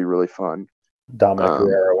think that'd be really fun. Dominic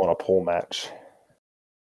Guerrero won a pole match.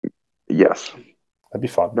 Yes. That'd be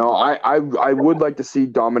fun. No, I would like to see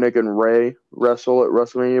Dominic and Ray wrestle at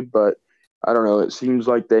WrestleMania, but I don't know. It seems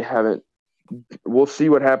like they haven't. We'll see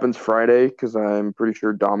what happens Friday, because I'm pretty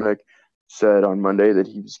sure Dominic said on Monday that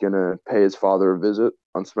he was going to pay his father a visit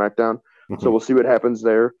on SmackDown. So we'll see what happens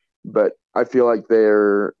there. But I feel like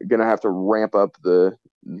they're going to have to ramp up the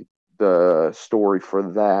story for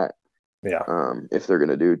that. Yeah. If they're going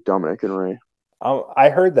to do Dominic and Ray. I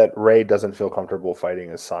heard that Ray doesn't feel comfortable fighting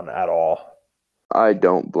his son at all. I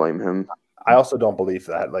don't blame him. I also don't believe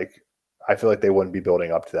that. Like, I feel like they wouldn't be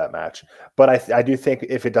building up to that match. But I do think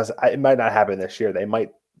if it doesn't, it might not happen this year. They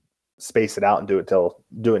might space it out and do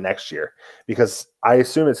it next year, because I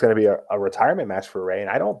assume it's going to be a retirement match for Ray, and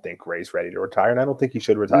I don't think Ray's ready to retire, and I don't think he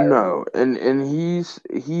should retire. No, and he's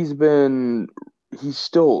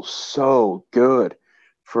still so good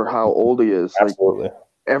for how old he is. Absolutely. Like,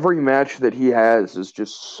 every match that he has is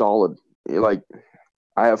just solid. Like,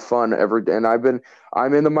 I have fun every day, and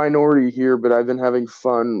I'm in the minority here, but I've been having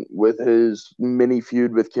fun with his mini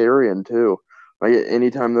feud with Karrion too. Like,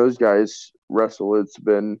 anytime those guys wrestle, it's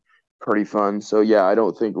been pretty fun. So yeah, I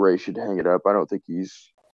don't think Ray should hang it up. I think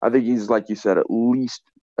he's, like you said, at least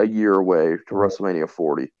a year away to WrestleMania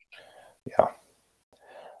 40. Yeah.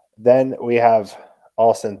 Then we have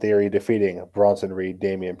Austin Theory defeating Bronson Reed,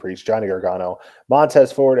 Damian Priest, Johnny Gargano,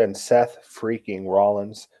 Montez Ford, and Seth freaking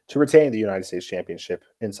Rollins to retain the United States Championship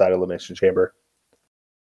inside Elimination Chamber.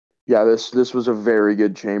 Yeah, this was a very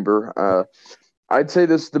good chamber. I'd say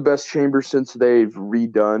this is the best chamber since they've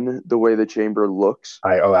redone the way the chamber looks.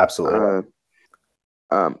 Absolutely.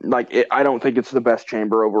 I don't think it's the best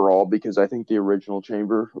chamber overall because I think the original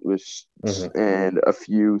chamber was and a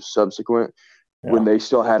few subsequent when they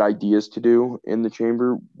still had ideas to do in the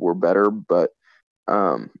chamber were better. But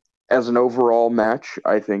as an overall match,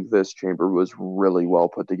 I think this chamber was really well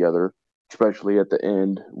put together, especially at the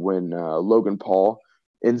end when Logan Paul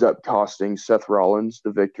ends up costing Seth Rollins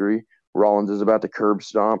the victory. Rollins is about to curb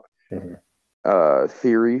stomp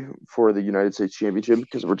Theory for the United States Championship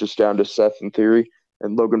because we're just down to Seth and Theory.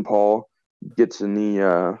 And Logan Paul gets in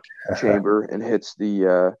the chamber and hits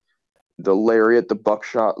the lariat, the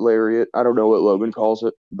buckshot lariat. I don't know what Logan calls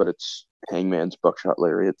it, but it's Hangman's buckshot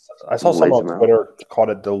lariat. I saw someone on Twitter called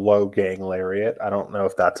it the Low Gang lariat. I don't know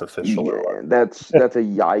if that's official or what. That's a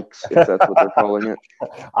yikes if that's what they're calling it.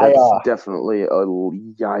 That's definitely a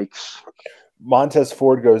yikes. Montez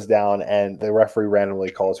Ford goes down and the referee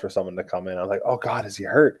randomly calls for someone to come in. I was like, oh God, is he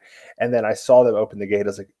hurt? And then I saw them open the gate. I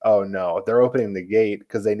was like, oh no, they're opening the gate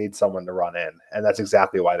because they need someone to run in. And that's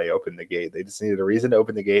exactly why they opened the gate. They just needed a reason to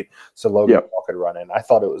open the gate so Logan Paul could run in. I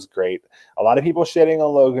thought it was great. A lot of people shitting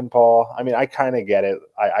on Logan Paul. I mean, I kind of get it.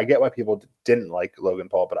 I get why people didn't like Logan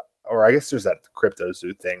Paul, or I guess there's that crypto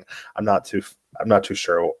zoo thing. I'm not too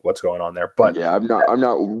sure what's going on there. But yeah, I'm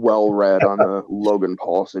not well read on the Logan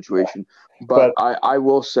Paul situation. But I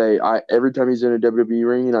will say, every time he's in a WWE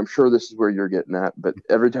ring, and I'm sure this is where you're getting at, but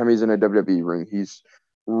every time he's in a WWE ring, he's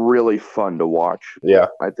really fun to watch. Yeah,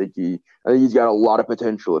 I think he's got a lot of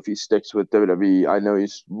potential if he sticks with WWE. I know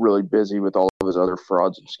he's really busy with all of his other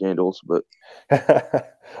frauds and scandals, but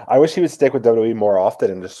I wish he would stick with WWE more often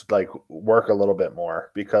and just like work a little bit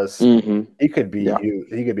more because he could be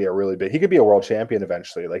he could be a world champion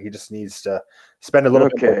eventually. Like he just needs to spend a little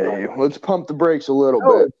bit more time. Let's pump the brakes a little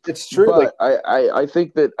bit. It's true. But I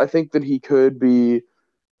think that he could be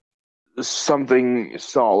something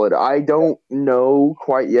solid. I don't know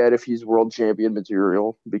quite yet if he's world champion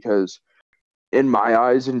material because in my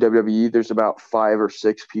eyes in WWE there's about 5 or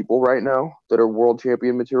 6 people right now that are world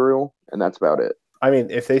champion material, and that's about it. I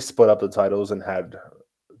mean, if they split up the titles and had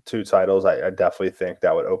 2 titles, I definitely think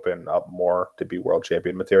that would open up more to be world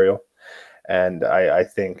champion material. And I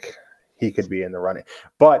think he could be in the running.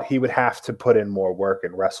 But he would have to put in more work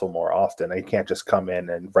and wrestle more often. He can't just come in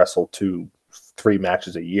and wrestle 2-3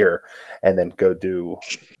 matches a year and then go do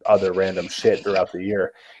other random shit throughout the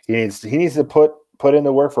year. He needs to put in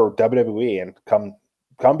the work for WWE and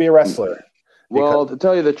come be a wrestler. Well, to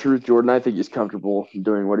tell you the truth, Jordan, I think he's comfortable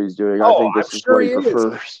doing what he's doing. I think this is what he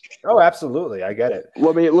prefers. Oh, absolutely. I get it.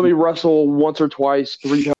 Let me wrestle once or twice,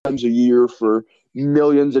 3 times a year for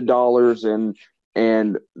millions of dollars, and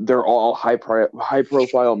they're all high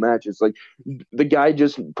profile matches. Like the guy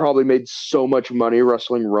just probably made so much money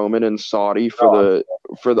wrestling Roman in Saudi for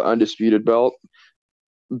the undisputed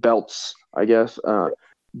belts, I guess.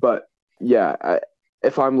 But yeah,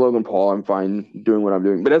 if I'm Logan Paul, I'm fine doing what I'm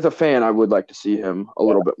doing. But as a fan, I would like to see him a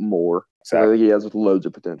little bit more. Exactly. I think he has loads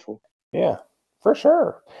of potential. Yeah, for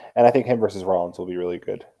sure. And I think him versus Rollins will be really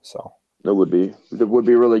good. So it would be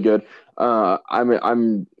really good.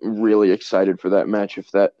 I'm really excited for that match if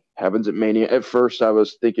that happens at Mania. At first, I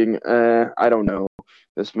was thinking, I don't know.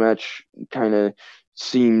 This match kind of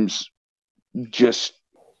seems just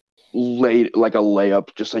late, like a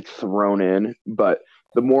layup, just like thrown in. But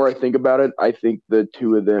the more I think about it, I think the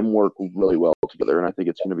 2 of them work really well together, and I think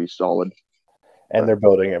it's going to be solid. And they're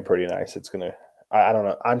building it pretty nice. It's going to – I don't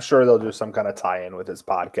know. I'm sure they'll do some kind of tie-in with his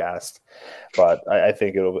podcast, but I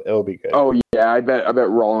think it'll be good. Oh, yeah. I bet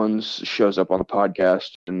Rollins shows up on the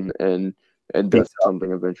podcast and does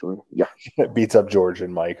something eventually. Yeah. Beats up George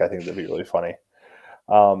and Mike. I think that'd be really funny.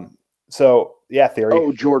 So, yeah, Theory.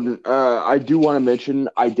 Oh, Jordan, I do want to mention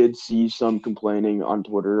I did see some complaining on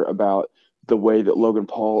Twitter about the way that Logan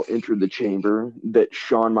Paul entered the chamber, that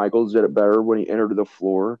Shawn Michaels did it better when he entered the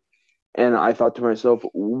floor. And I thought to myself,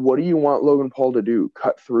 what do you want Logan Paul to do?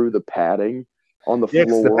 Cut through the padding on the floor?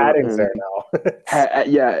 The padding's there now.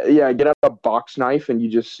 Yeah, get out a box knife and you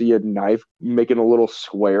just see a knife making a little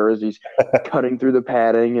square as he's cutting through the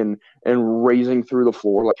padding and raising through the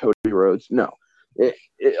floor like Cody Rhodes. No,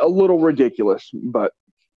 a little ridiculous, but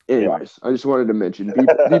anyways, I just wanted to mention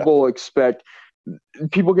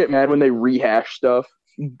people get mad when they rehash stuff,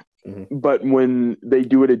 but when they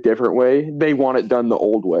do it a different way, they want it done the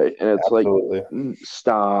old way, and it's like,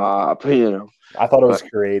 stop, I thought it was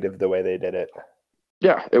creative the way they did it.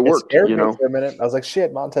 Yeah, it worked. For a minute, I was like,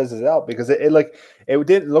 "Shit, Montez is out," because it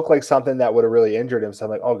didn't look like something that would have really injured him. So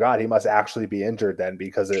I'm like, "Oh God, he must actually be injured then,"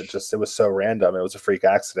 because it was so random. It was a freak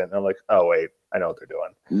accident. And I'm like, "Oh wait, I know what they're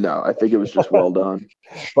doing. No, I think it was just well done.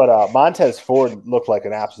 But Montez Ford looked like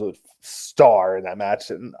an absolute star in that match.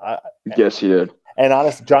 And Yes, he did. And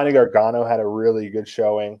honestly, Johnny Gargano had a really good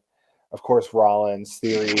showing. Of course, Rollins,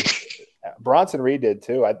 Theory, Bronson Reed did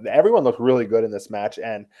too. Everyone looked really good in this match.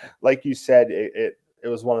 And like you said, it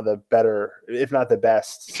was one of the better, if not the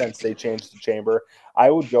best, since they changed the chamber. I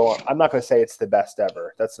would go on. I'm not going to say it's the best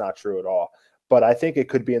ever. That's not true at all. But I think it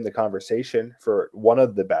could be in the conversation for one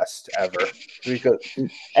of the best ever.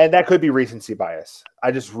 And that could be recency bias.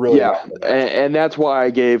 I just really yeah, and that's why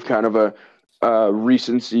I gave kind of a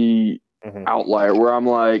recency outlier where I'm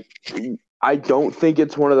like, I don't think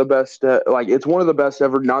it's one of the best. It's one of the best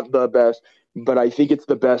ever, not the best, but I think it's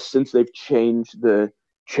the best since they've changed the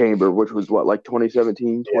chamber, which was like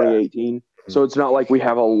 2017, 2018. Yeah. So it's not like we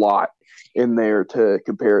have a lot in there to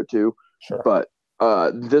compare it to. Sure. But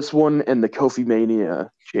this one and the Kofi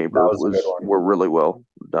Mania chamber were really well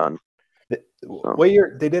done. What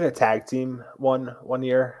year they did a tag team one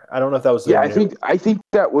year? I don't know if that was I think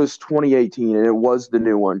that was 2018, and it was the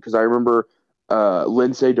new one because I remember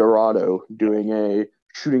Lindsay Dorado doing a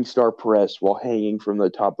shooting star press while hanging from the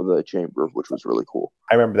top of the chamber, which was really cool.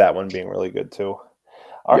 I remember that one being really good too.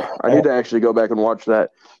 I need to actually go back and watch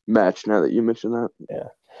that match now that you mentioned that. Yeah.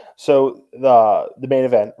 So the main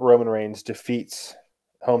event, Roman Reigns defeats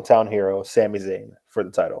hometown hero Sami Zayn for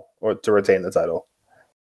the title, or to retain the title.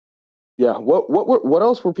 Yeah, what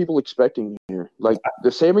else were people expecting here? Like,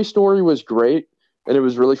 the Sami story was great, and it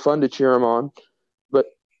was really fun to cheer him on, but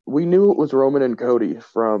we knew it was Roman and Cody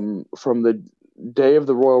from the day of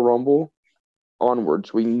the Royal Rumble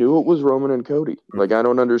onwards. We knew it was Roman and Cody. Like, I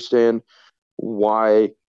don't understand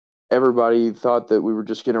why everybody thought that we were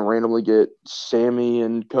just going to randomly get Sami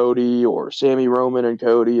and Cody, or Sami, Roman, and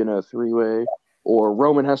Cody in a three-way, or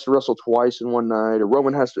Roman has to wrestle twice in one night, or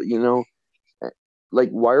Roman has to, like,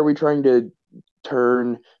 why are we trying to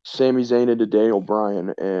turn Sami Zayn into Daniel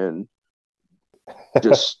Bryan and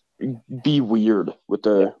just be weird with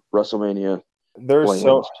the WrestleMania? There's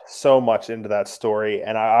so much into that story,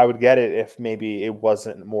 and I would get it if maybe it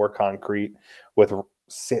wasn't more concrete with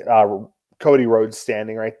Cody Rhodes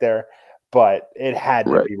standing right there, but it had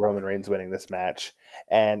to be Roman Reigns winning this match.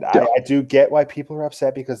 And I do get why people are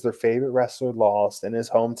upset because their favorite wrestler lost in his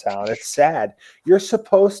hometown. It's sad. You're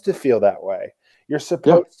supposed to feel that way. You're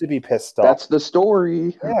supposed to be pissed off. That's the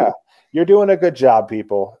story. Yeah. You're doing a good job,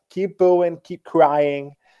 people. Keep booing, keep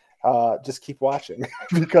crying. Just keep watching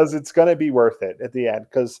because it's going to be worth it at the end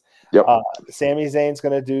because Sami Zayn's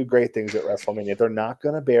going to do great things at WrestleMania. They're not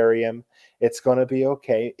going to bury him. It's going to be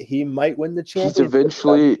okay. He might win the championship.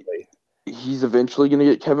 He's eventually going to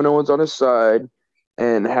get Kevin Owens on his side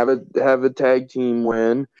and have a tag team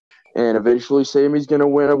win. And eventually Sami's going to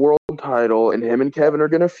win a world title, and him and Kevin are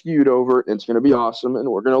going to feud over it, and it's going to be awesome, and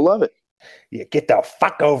we're going to love it. Yeah, get the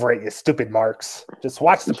fuck over it, you stupid marks. Just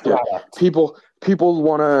watch the product. People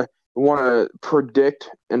want to predict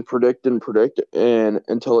and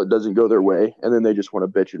until it doesn't go their way, and then they just want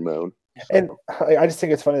to bitch and moan. So. And I just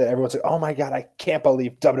think it's funny that everyone's like, "Oh my god, I can't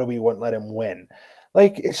believe WWE wouldn't let him win."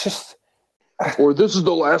 Like, it's just. Or this is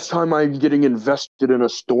the last time I'm getting invested in a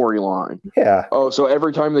storyline. Yeah. Oh, so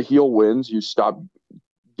every time the heel wins, you stop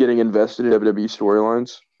getting invested in WWE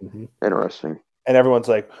storylines? Mm-hmm. Interesting. And everyone's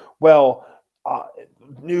like, well,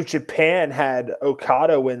 New Japan had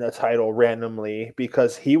Okada win the title randomly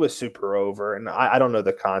because he was super over. And I don't know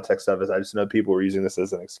the context of it. I just know people were using this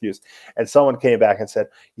as an excuse. And someone came back and said,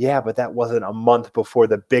 yeah, but that wasn't a month before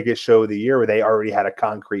the biggest show of the year where they already had a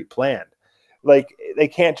concrete plan. Like, they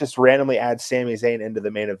can't just randomly add Sami Zayn into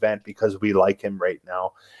the main event because we like him right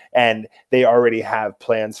now. And they already have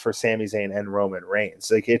plans for Sami Zayn and Roman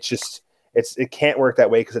Reigns. Like, it can't work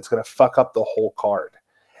that way because it's going to fuck up the whole card.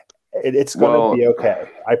 It's going to be okay.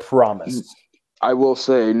 I promise. I will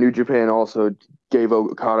say New Japan also gave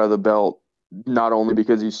Okada the belt, not only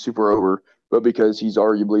because he's super over, but because he's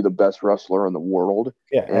arguably the best wrestler in the world.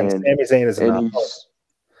 Yeah, and Sami Zayn is not.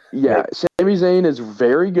 Yeah, Sami Zayn is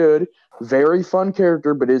very good. Very fun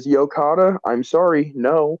character, but is he Okada? I'm sorry,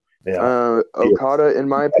 no. Yeah. Okada, in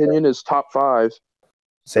my opinion, is top 5.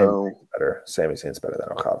 Sami Zayn's better than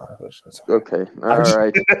Okada. Okay, all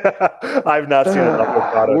right. I've not seen enough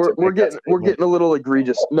Okada. We're getting a little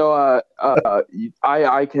egregious. No,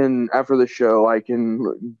 I can, after the show, I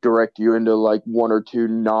can direct you into like 1 or 2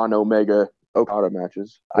 non-Omega Okada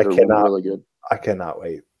matches. Really good. I cannot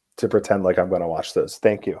wait to pretend like I'm going to watch those.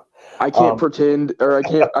 Thank you. I can't pretend, or I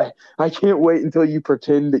can't. I can't wait until you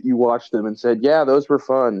pretend that you watched them and said, "Yeah, those were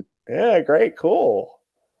fun." Yeah, great, cool.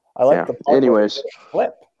 I like the anyways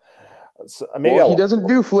flip. So he doesn't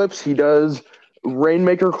do flips. He does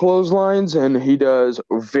Rainmaker clotheslines, and he does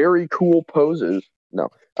very cool poses. No,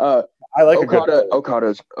 I like a good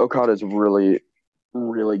Okada's really,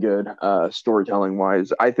 really good storytelling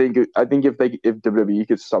wise. I think if WWE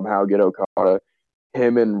could somehow get Okada,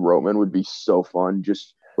 him and Roman would be so fun.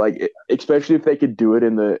 Just like especially if they could do it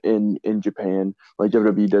in Japan, like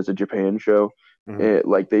WWE does a Japan show,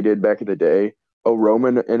 like they did back in the day. A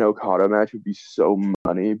Roman and Okada match would be so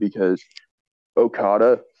money because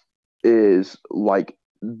Okada is like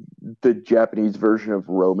the Japanese version of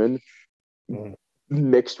Roman Mhm.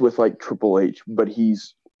 mixed with like Triple H, but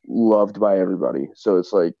he's loved by everybody. So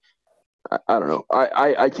it's like I don't know.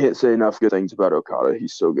 I can't say enough good things about Okada.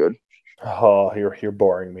 He's so good. Oh, you're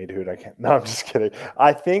boring me, dude. I can't. No, I'm just kidding.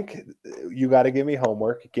 I think you got to give me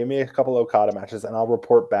homework. Give me a couple of Okada matches, and I'll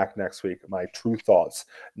report back next week my true thoughts.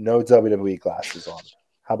 No WWE glasses on.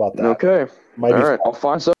 How about that? Okay. Might All be right. fun. I'll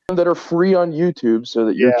find some that are free on YouTube so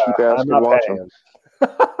that your Yeah, cheap ass I'm can not watch them.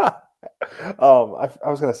 paying. I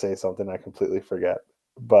was gonna say something I completely forget,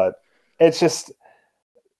 but it's just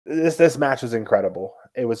this match was incredible.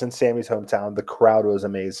 It was in Sammy's hometown. The crowd was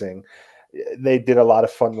amazing. They did a lot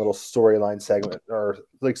of fun little storyline segment or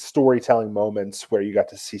like storytelling moments where you got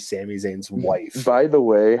to see Sami Zayn's wife. By the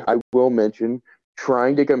way, I will mention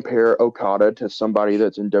trying to compare Okada to somebody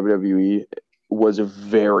that's in WWE was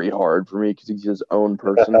very hard for me because he's his own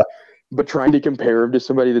person. But trying to compare him to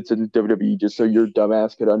somebody that's in WWE just so your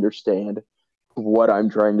dumbass could understand what I'm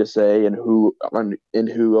trying to say and who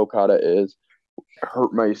Okada is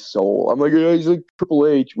hurt my soul. I'm like, yeah, he's like Triple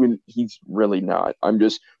H when he's really not. I'm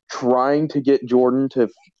just trying to get Jordan to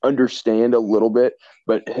understand a little bit,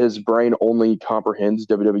 but his brain only comprehends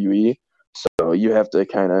WWE. So you have to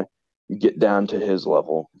kind of get down to his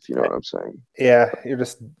level, if you know what I'm saying. Yeah, you're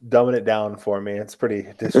just dumbing it down for me. It's pretty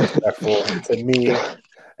disrespectful to me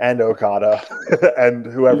and Okada and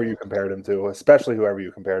whoever you compared him to, especially whoever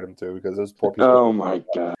you compared him to, because those poor people. Oh my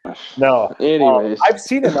gosh. No, Anyways, I've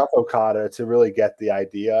seen enough Okada to really get the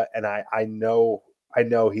idea, and I know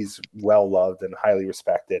he's well loved and highly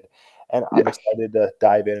respected, and I'm excited to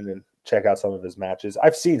dive in and check out some of his matches.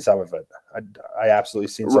 I've seen some of it. I absolutely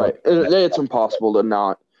seen some. right. It's impossible to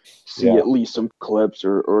not see Yeah, at least some clips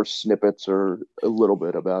or snippets or a little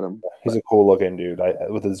bit about him. he's a cool looking dude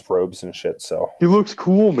with his robes and shit. So He looks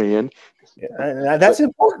cool, man. yeah, and that's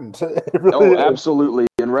important. It Oh, really is. absolutely.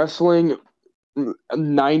 In wrestling,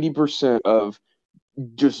 90% of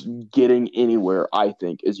just getting anywhere, I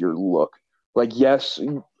think, is your look. Like, yes,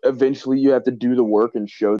 eventually you have to do the work and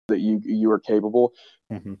show that you are capable,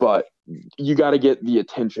 Mhm. but you got to get the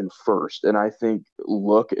attention first. And I think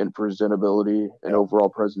look and presentability and overall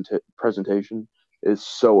presentation is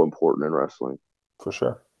so important in wrestling. For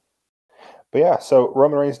sure. But yeah, so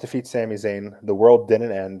Roman Reigns defeats Sami Zayn. The world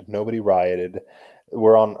didn't end. Nobody rioted.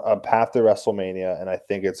 We're on a path to WrestleMania, and I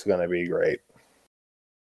think it's going to be great.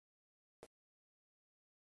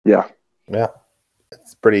 Yeah. Yeah,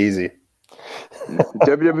 it's pretty easy.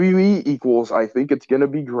 WWE equals, I think it's going to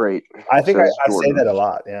be great. I think I say Jordan. that a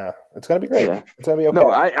lot. Yeah, it's going to be great. Yeah. It's going to be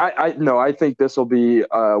okay. No, I think this will be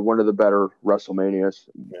one of the better WrestleManias,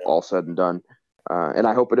 all said and done, and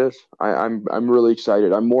I hope it is. I'm really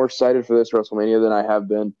excited. I'm more excited for this WrestleMania than I have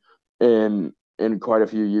been in quite a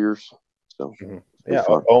few years. So Yeah,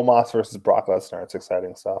 Omos versus Brock Lesnar. It's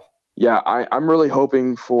exciting stuff. Yeah, I'm really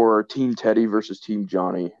hoping for Team Teddy versus Team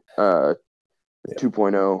Johnny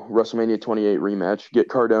 2.0 WrestleMania 28 rematch. Get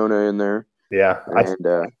Cardona in there. Yeah, and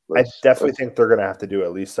I definitely think they're gonna have to do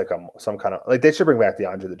at least like some kind of like they should bring back the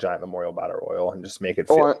Andre the Giant Memorial Battle Royal and just make it.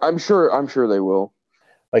 I'm sure they will.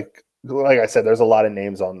 Like I said, there's a lot of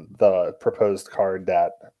names on the proposed card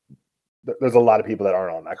that there's a lot of people that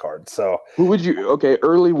aren't on that card. So who would you? Okay,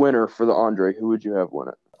 early winner for the Andre. Who would you have win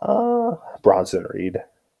it? Bronson Reed.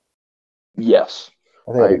 Yes,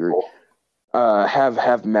 I agree. Cool.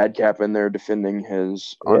 Have Madcap in there defending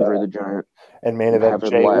his Andre the Giant and main event have it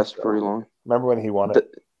Jey last Uso. pretty long. Remember when he won it?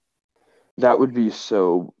 That would be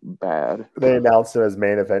so bad. They announced him as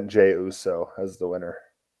main event Jey Uso as the winner.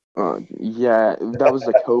 Yeah, that was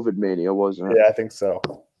the COVID mania, wasn't it? Yeah, I think so.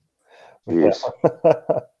 Yes.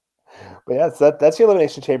 But yeah, that's the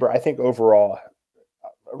Elimination Chamber. I think overall,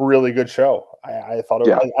 a really good show. I thought.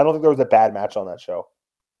 I don't think there was a bad match on that show.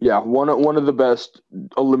 Yeah, one of the best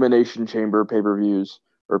Elimination Chamber pay-per-views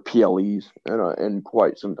or PLEs in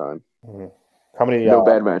quite some time. Mm-hmm. How many? No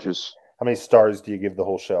bad matches. How many stars do you give the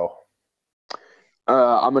whole show?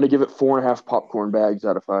 I'm gonna give it 4.5 popcorn bags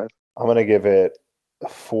out of 5. I'm gonna give it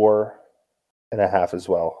 4.5 as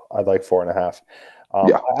well. I'd like 4.5.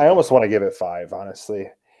 I almost want to give it 5, honestly.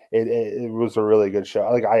 It was a really good show.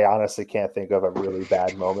 Like, I honestly can't think of a really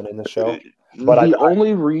bad moment in the show. But The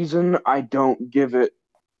only reason I don't give it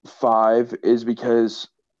 5 is because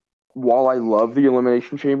while I love the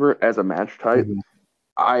Elimination Chamber as a match type, Mhm.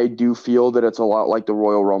 I do feel that it's a lot like the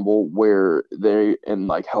Royal Rumble where they and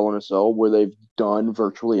like Hell in a Cell where they've done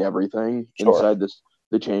virtually everything Sure. inside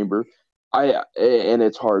the chamber. And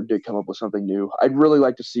it's hard to come up with something new. I'd really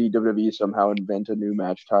like to see WWE somehow invent a new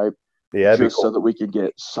match type Yeah, that'd be just so cool. that we could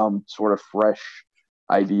get some sort of fresh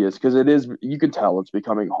ideas because it is you can tell it's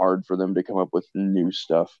becoming hard for them to come up with new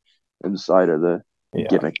stuff inside of the Yeah.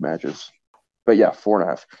 gimmick matches. But yeah,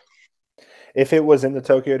 4.5. If it was in the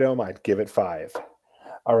Tokyo Dome, I'd give it 5.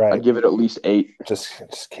 All right. I'd give it at least 8.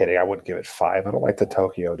 Just kidding. I wouldn't give it 5. I don't like the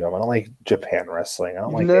Tokyo Dome. I don't like Japan wrestling. I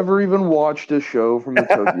don't You've like never even watched a show from the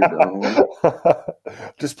Tokyo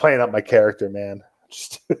Dome. Just playing up my character, man.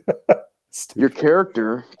 Just Your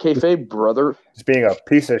character, kayfabe brother. just being a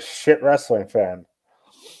piece of shit wrestling fan.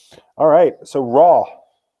 All right, so Raw.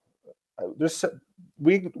 Just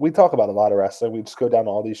we talk about a lot of wrestling. We just go down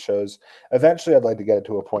all these shows. Eventually, I'd like to get it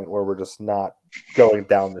to a point where we're just not going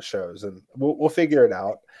down the shows, and we'll figure it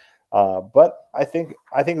out. But I think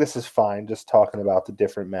this is fine. Just talking about the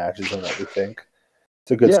different matches and what we think.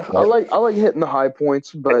 It's a good. Yeah, Sport. I like hitting the high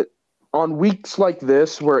points, but on weeks like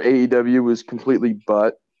this where AEW was completely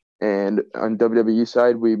butt, and on WWE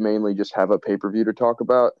side we mainly just have a pay-per-view to talk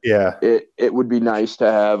about. Yeah, It would be nice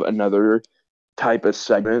to have another type of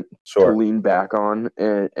segment to sure. lean back on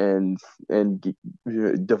and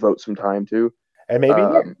devote some time to. And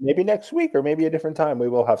maybe next week or maybe a different time we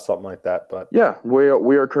will have something like that. But yeah, we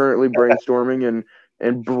are currently brainstorming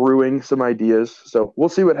and brewing some ideas. So we'll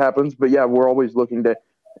see what happens. But yeah, we're always looking to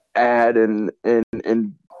add and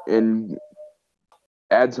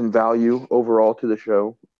add some value overall to the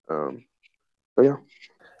show. But yeah,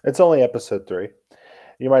 it's only episode 3.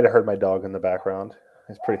 You might have heard my dog in the background.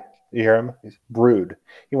 He's pretty. You hear him? He's Brood.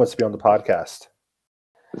 He wants to be on the podcast.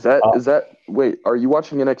 is that wait? Are you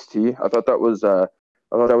watching NXT? I thought that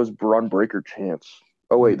was Braun Breaker chance.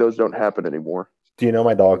 Oh wait, those don't happen anymore. Do you know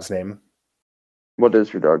my dog's name? What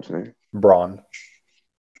is your dog's name? Braun.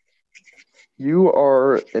 You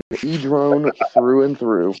are an E-drone through and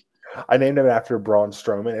through. I named him after Braun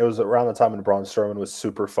Strowman. It was around the time when Braun Strowman was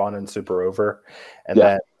super fun and super over, and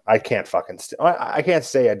then I can't fucking. I can't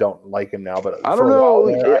say I don't like him now, but I don't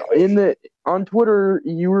know. On Twitter,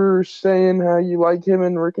 you were saying how you like him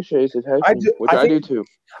and Ricochet's attachment, which I do too.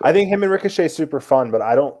 So. I think him and Ricochet super fun, but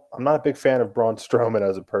I'm not a big fan of Braun Strowman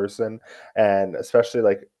as a person, and especially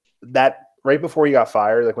like that. Right before he got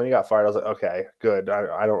fired, like when he got fired, I was like, okay, good.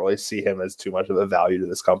 I don't really see him as too much of a value to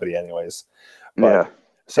this company, anyways. But, yeah.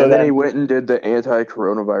 So then he went and did the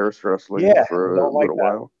anti-coronavirus wrestling for a little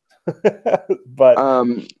while. But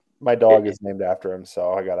my dog is named after him,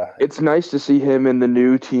 so I gotta. It's nice to see him in the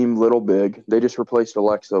new team, Little Big. They just replaced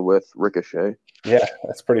Alexa with Ricochet. Yeah,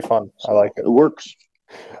 that's pretty fun. So I like it. It works.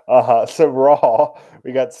 So Raw,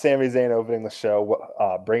 we got Sami Zayn opening the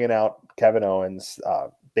show, bringing out Kevin Owens,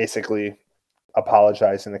 basically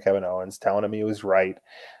apologizing to Kevin Owens, telling him he was right,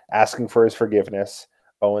 asking for his forgiveness.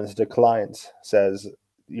 Owens declines, says,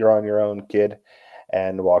 "You're on your own, kid,"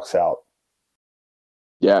 and walks out.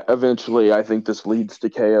 Yeah, eventually I think this leads to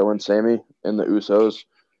KO and Sami and the Usos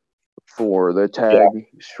for the tag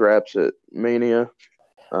straps at Mania.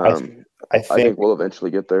 I think we'll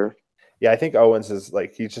eventually get there. Yeah, I think Owens is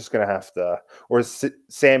like, he's just going to have to, or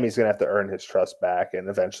Sammy's going to have to earn his trust back, and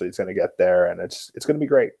eventually it's going to get there, and it's going to be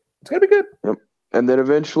great. It's going to be good. Yep. And then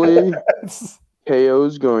eventually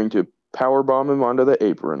KO's going to powerbomb him onto the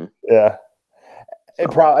apron. Yeah.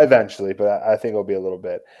 Eventually, but I think it'll be a little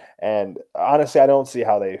bit. And honestly, I don't see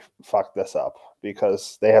how they fucked this up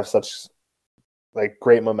because they have such like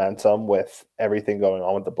great momentum with everything going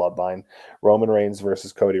on with the bloodline. Roman Reigns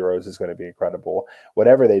versus Cody Rhodes is going to be incredible.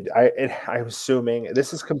 Whatever they do, I'm assuming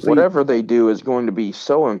this is complete. Whatever they do is going to be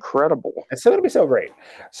so incredible. It's still going to be so great.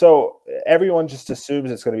 So everyone just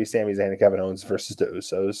assumes it's going to be Sami Zayn and Kevin Owens versus the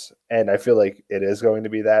Usos, and I feel like it is going to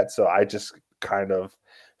be that. So I just kind of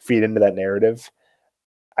feed into that narrative.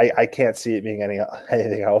 I can't see it being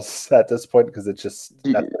anything else at this point because it's just.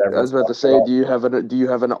 I was about to say, do you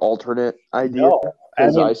have an alternate idea? No,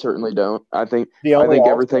 because I certainly don't. I think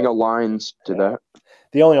everything aligns to that.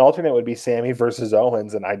 The only alternate would be Sami versus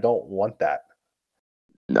Owens, and I don't want that.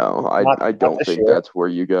 No, I don't think that's where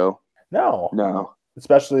you go. No,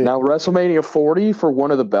 especially now WrestleMania 40 for one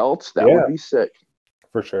of the belts. That would be sick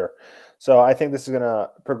for sure. So I think this is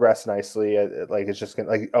gonna progress nicely. Like it's just gonna,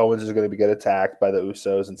 like Owens is gonna get attacked by the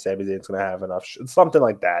Usos, and Sami Zayn's gonna have enough, something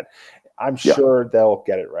like that. I'm sure they'll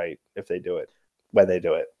get it right if they do it when they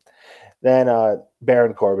do it. Then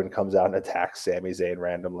Baron Corbin comes out and attacks Sami Zayn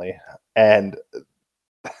randomly. And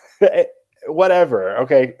whatever.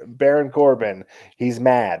 Okay, Baron Corbin, he's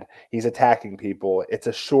mad. He's attacking people. It's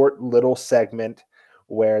a short little segment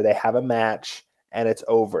where they have a match and it's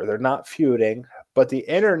over. They're not feuding, but the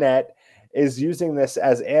internet is using this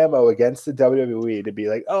as ammo against the WWE to be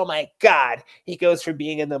like, oh my God, he goes from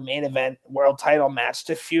being in the main event world title match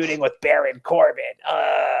to feuding with Baron Corbin.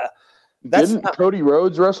 Didn't Cody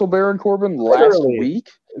Rhodes wrestle Baron Corbin last literally week?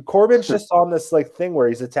 Corbin's just on this like thing where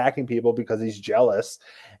he's attacking people because he's jealous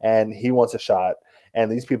and he wants a shot,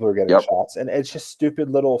 and these people are getting shots, and it's just stupid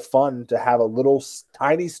little fun to have a little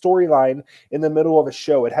tiny storyline in the middle of a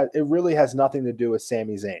show. It really has nothing to do with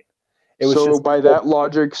Sami Zayn. So by that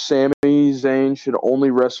logic, Sami Zayn should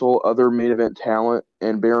only wrestle other main event talent,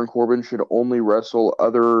 and Baron Corbin should only wrestle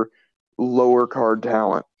other lower card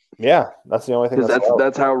talent. Yeah, that's the only thing. Because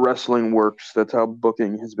that's how wrestling works. That's how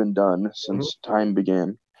booking has been done since time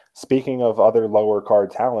began. Speaking of other lower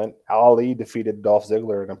card talent, Ali defeated Dolph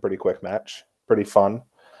Ziggler in a pretty quick match. Pretty fun.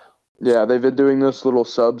 Yeah, they've been doing this little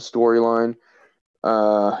sub storyline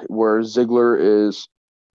where Ziggler is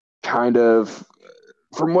kind of,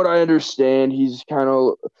 from what I understand, he's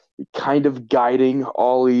kind of guiding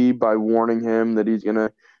Ali by warning him that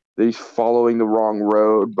he's following the wrong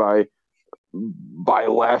road by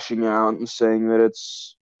lashing out and saying that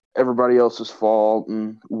it's everybody else's fault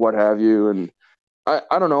and what have you. And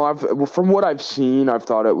I don't know. From what I've seen, I've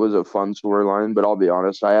thought it was a fun storyline, but I'll be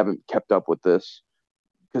honest, I haven't kept up with this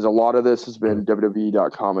because a lot of this has been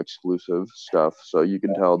WWE.com exclusive stuff, so you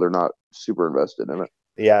can tell they're not super invested in it.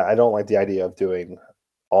 Yeah, I don't like the idea of doing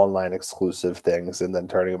online exclusive things and then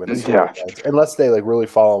turning them into storylines, unless they like really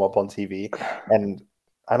follow them up on TV. And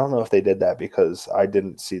I don't know if they did that because I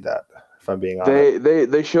didn't see that. If I'm being honest,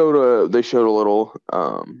 they showed a little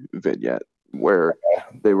vignette where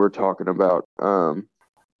they were talking about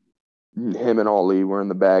him and Ali were in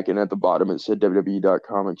the back, and at the bottom it said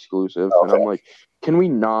WWE.com exclusive. Okay. And I'm like, can we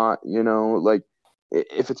not, like,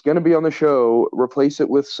 if it's going to be on the show, replace it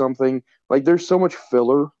with something. Like, there's so much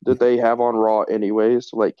filler that they have on Raw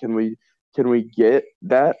anyways. Like, can we get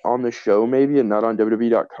that on the show maybe and not on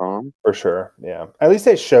WWE.com? For sure, yeah. At least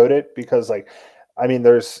they showed it because, like, I mean,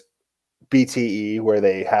 there's BTE where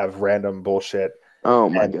they have random bullshit. Oh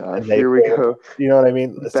my God! Here we go. You know what I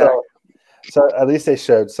mean? So at least they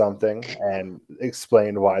showed something and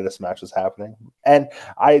explained why this match was happening. And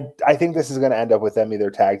I think this is going to end up with them either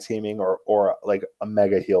tag teaming or like a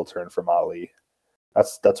mega heel turn from Ali.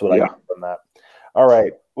 That's what I get from that. All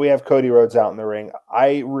right, we have Cody Rhodes out in the ring.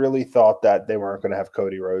 I really thought that they weren't going to have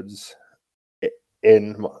Cody Rhodes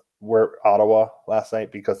in Ottawa last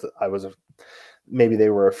night because maybe they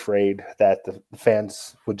were afraid that the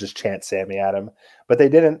fans would just chant Sammy at him, but they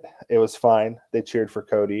didn't. It was fine. They cheered for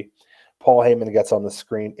Cody. Paul Heyman gets on the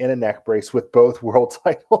screen in a neck brace with both world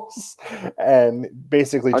titles and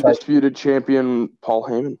basically undisputed champion Paul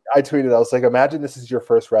Heyman. I tweeted, I was like, imagine this is your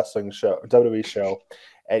first wrestling show, WWE show,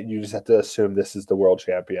 and you just have to assume this is the world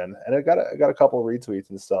champion. And I got a couple of retweets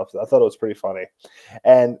and stuff. So I thought it was pretty funny.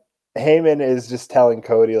 And Heyman is just telling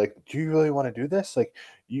Cody, like, do you really want to do this? Like,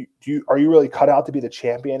 are you really cut out to be the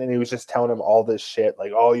champion? And he was just telling him all this shit,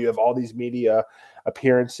 like, oh, you have all these media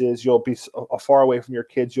appearances, you'll be far away from your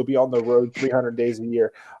kids, you'll be on the road 300 days a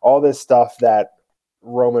year, all this stuff that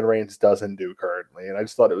Roman Reigns doesn't do currently. And I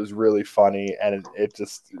just thought it was really funny, and it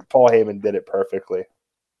just, Paul Heyman did it perfectly.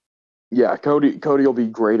 Yeah, Cody will be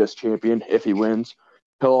great as champion if he wins.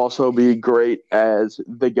 He'll also be great as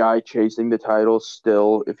the guy chasing the title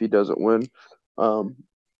still if he doesn't win.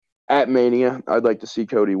 At Mania, I'd like to see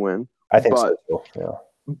Cody win. I think so too, yeah.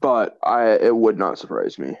 But it would not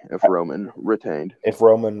surprise me if Roman retained. If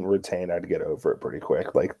Roman retained, I'd get over it pretty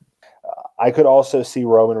quick. Like, I could also see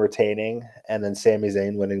Roman retaining and then Sami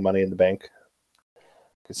Zayn winning Money in the Bank.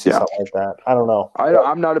 Could see something like that. I don't know.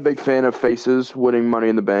 I'm not a big fan of faces winning Money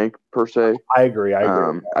in the Bank per se. I agree.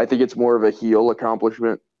 I think it's more of a heel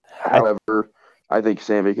accomplishment. However, I think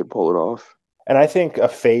Sami could pull it off. And I think a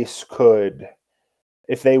face could.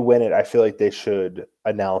 If they win it, I feel like they should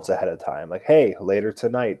announce ahead of time. Like, hey, later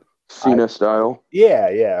tonight. Cena style.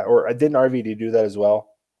 Yeah. Or didn't RVD do that as well?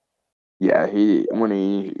 Yeah,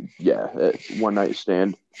 One Night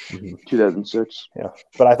Stand, 2006. Yeah,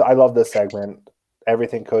 but I love this segment.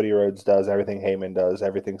 Everything Cody Rhodes does, everything Heyman does,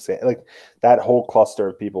 everything like that whole cluster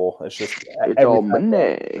of people. It's just it's all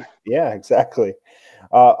money. Yeah, exactly.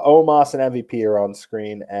 Omos and MVP are on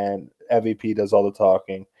screen, and MVP does all the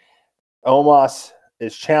talking. Omos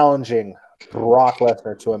is challenging Brock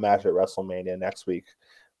Lesnar to a match at WrestleMania next week.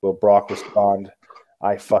 Will Brock respond?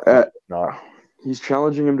 I fucking not. He's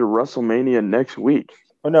challenging him to WrestleMania next week.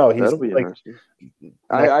 Oh no, he's That'll be like interesting. next.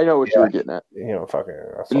 I know what you Yeah, were getting at. fucking.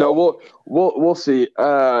 That's No, all. we'll see.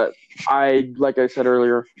 Like I said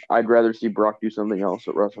earlier, I'd rather see Brock do something else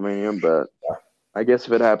at WrestleMania, but I guess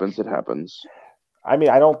if it happens, it happens. I mean,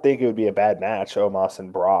 I don't think it would be a bad match, Omos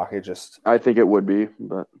and Brock. I think it would be,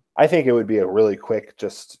 but I think it would be a really quick,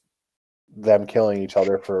 just them killing each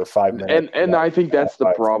other for 5 minutes. and I think that's the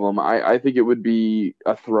Five. problem. I think it would be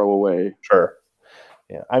a throwaway. Sure.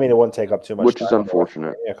 Yeah, I mean, it wouldn't take up too much Which time is on the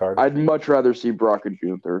unfortunate. WrestleMania card. I'd much rather see Brock and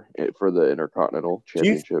Gunther for the Intercontinental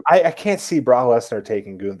Championship. I can't see Brock Lesnar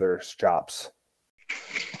taking Gunther's chops.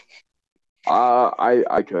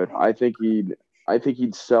 I could. I think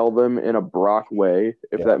he'd sell them in a Brock way,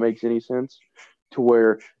 if that makes any sense, to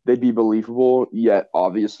where they'd be believable, yet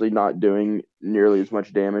obviously not doing nearly as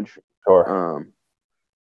much damage. Sure.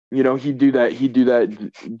 He'd do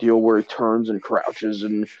that deal where he turns and crouches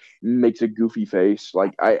and makes a goofy face.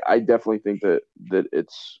 Like I definitely think that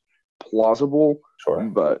it's plausible. Sure.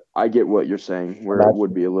 But I get what you're saying, where it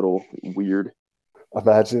would be a little weird.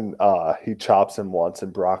 Imagine he chops him once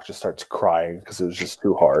and Brock just starts crying because it was just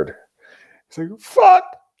too hard. He's like, "Fuck,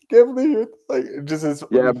 give me like just his."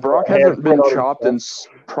 Yeah, Brock hasn't been chopped in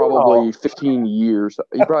probably 15 years.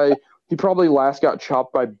 He probably last got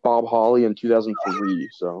chopped by Bob Holly in 2003.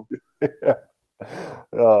 So yeah.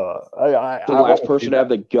 the last person to have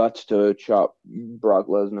the guts to chop Brock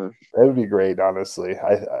Lesnar. That would be great, honestly.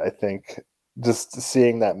 I think just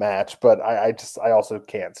seeing that match, but I also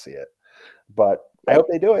can't see it. But I hope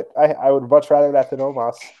they do it. I would much rather that than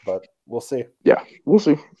Omos, but we'll see. Yeah, we'll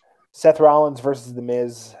see. Seth Rollins versus The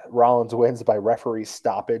Miz. Rollins wins by referee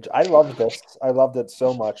stoppage. I love this. I loved it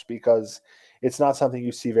so much because it's not something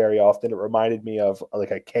you see very often. It reminded me of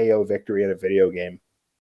like a KO victory in a video game.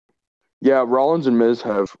 Yeah, Rollins and Miz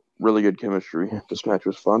have really good chemistry. This match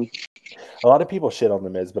was fun. A lot of people shit on The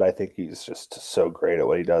Miz, but I think he's just so great at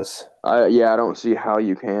what he does. I don't see how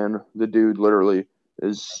you can. The dude literally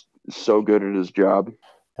is so good at his job.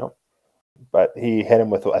 Yep. But he hit him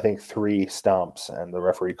with, I think, 3 stomps, and the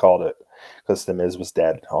referee called it because The Miz was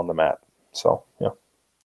dead on the mat. So, yeah.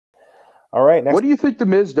 All right. What do you think The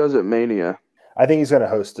Miz does at Mania? I think he's going to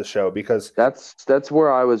host the show because that's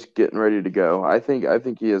where I was getting ready to go. I think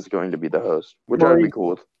he is going to be the host, which I'd be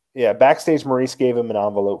cool with. Yeah, backstage, Maurice gave him an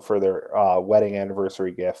envelope for their wedding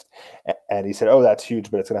anniversary gift, and he said, "Oh, that's huge,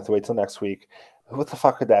 but it's gonna have to wait till next week." What the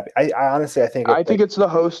fuck could that be? I honestly, I think it's the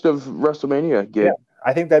host of WrestleMania gig. Yeah,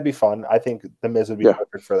 I think that'd be fun. I think The Miz would be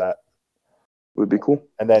perfect for that. Would be cool.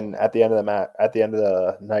 And then at the end of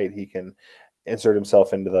the night, he can insert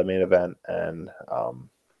himself into the main event and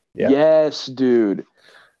Yes, dude.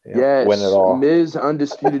 Yes, win it all. Miz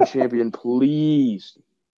undisputed champion, please.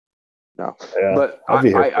 No, but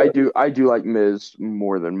I do like Miz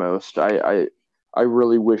more than most. I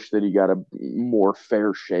really wish that he got a more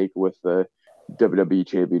fair shake with the WWE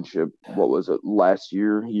Championship. What was it, last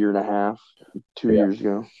year and a half, 2 years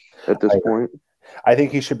ago? At this point, I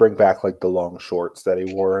think he should bring back like the long shorts that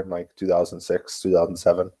he wore in like 2006,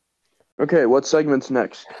 2007. Okay, what segment's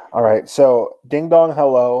next? All right, so Ding Dong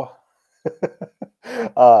Hello.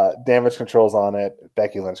 Damage Control's on it.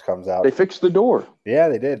 Becky Lynch comes out. They fixed the door. Yeah,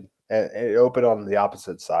 they did. And it opened on the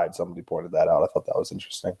opposite side. Somebody pointed that out. I thought that was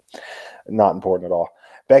interesting. Not important at all.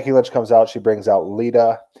 Becky Lynch comes out. She brings out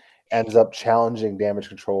Lita. Ends up challenging Damage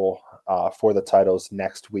Control for the titles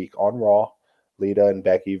next week on Raw. Lita and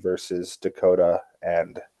Becky versus Dakota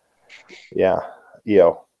and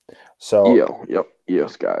Io. So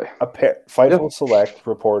Io's guy. Fightful Select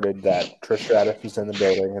reported that Trish Stratus was in the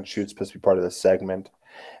building and she was supposed to be part of the segment,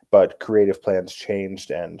 but creative plans changed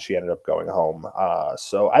and she ended up going home.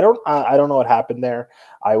 So I don't know what happened there.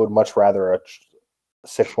 I would much rather a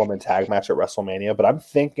 6-woman tag match at WrestleMania, but I'm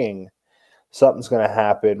thinking something's going to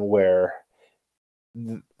happen where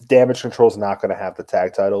Damage Control is not going to have the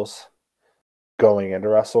tag titles going into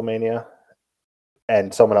WrestleMania,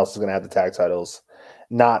 and someone else is going to have the tag titles,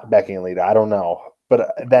 not Becky and Lita. I don't know,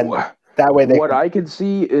 but then that way I could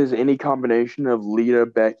see is any combination of Lita,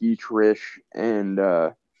 Becky, Trish, and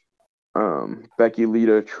Becky,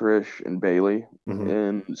 Lita, Trish, and Bayley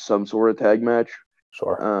in some sort of tag match.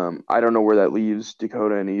 Sure. I don't know where that leaves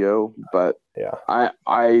Dakota and Io, but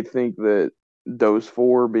I think that those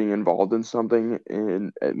 4 being involved in something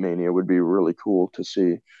at Mania would be really cool to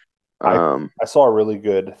see. I saw a really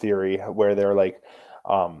good theory where they're like,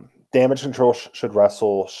 Damage Control should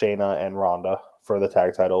wrestle Shayna and Ronda for the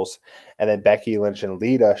tag titles, and then Becky Lynch and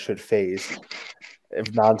Lita should face,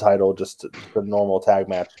 if non-title, just the normal tag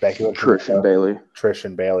match. Becky Lynch, Trish and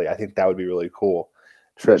Bayley. I think that would be really cool.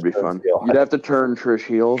 That'd be fun. You'd have to turn Trish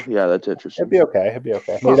heel. Yeah, that's interesting. It'd be okay.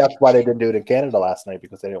 Maybe that's why they didn't do it in Canada last night,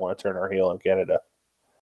 because they didn't want to turn her heel in Canada.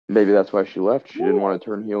 Maybe that's why she left. She didn't want to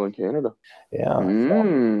turn heel in Canada. Yeah.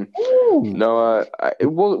 No,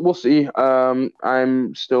 we'll see.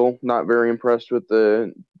 I'm still not very impressed with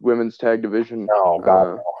the women's tag division. Oh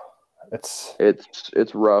God, no.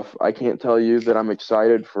 It's rough. I can't tell you that I'm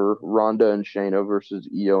excited for Ronda and Shayna versus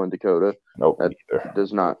Io and Dakota. Nope, that neither.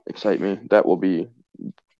 does not excite me. That will be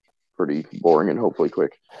pretty boring and hopefully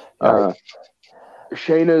quick. Yeah.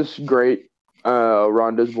 Shayna's great.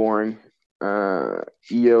 Ronda's boring.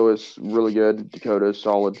 Io is really good. Dakota is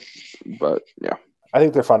solid. But yeah, I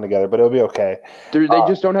think they're fun together, but it'll be okay. they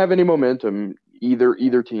just don't have any momentum.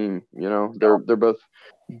 Either team. They're both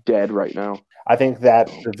dead right now. I think that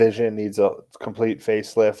division needs a complete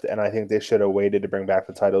facelift, and I think they should have waited to bring back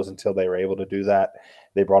the titles until they were able to do that.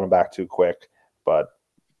 They brought them back too quick, but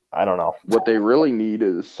I don't know. What they really need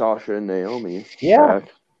is Sasha and Naomi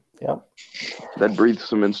back. Yeah. That breathes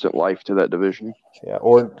some instant life to that division. Yeah,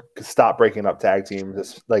 or stop breaking up tag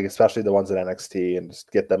teams, like especially the ones at NXT, and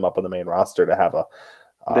just get them up on the main roster to have a.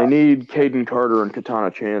 They need Caden Carter and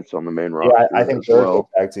Katana Chance on the main roster. Yeah, I think they're a good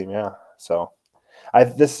tag team. Yeah, so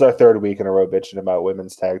this is our third week in a row bitching about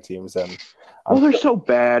women's tag teams, and they're so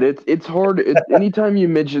bad. It's hard. Anytime we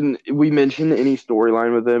mention any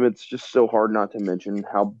storyline with them, it's just so hard not to mention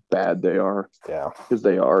how bad they are. Yeah, because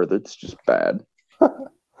they are. That's just bad.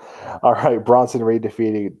 All right, Bronson Reed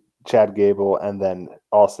defeated Chad Gable, and then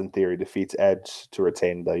Austin Theory defeats Edge to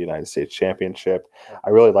retain the United States Championship. I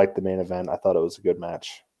really liked the main event. I thought it was a good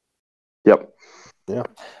match. Yep. Yeah.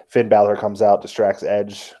 Finn Balor comes out, distracts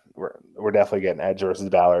Edge. We're definitely getting Edge versus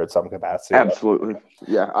Balor at some capacity. Absolutely.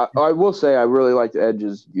 Yeah. I will say I really liked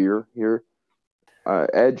Edge's gear here.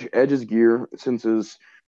 Edge's gear since his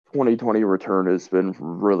 2020 return has been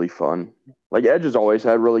really fun. Like Edge has always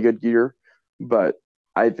had really good gear, but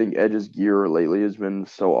I think Edge's gear lately has been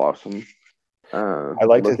so awesome. I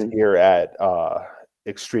liked his gear at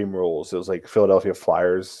Extreme Rules. It was like Philadelphia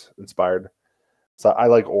Flyers inspired. So I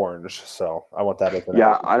like orange, so I want that as an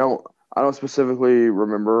Yeah, I don't specifically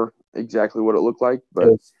remember exactly what it looked like, but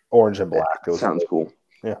it was orange and black. It sounds cool.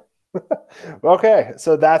 Yeah. Okay,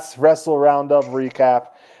 so that's Wrestle Roundup recap.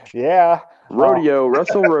 Yeah.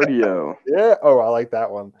 Wrestle Rodeo. Yeah. Oh, I like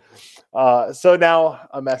that one. So now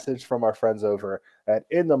a message from our friends over at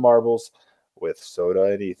In the Marbles with Soda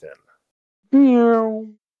and Ethan.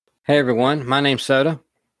 Hey everyone, my name's Soda.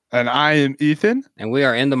 And I am Ethan. And we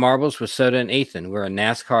are In the Marbles with Soda and Ethan. We're a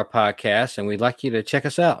NASCAR podcast, and we'd like you to check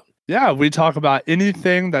us out. Yeah, we talk about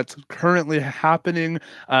anything that's currently happening,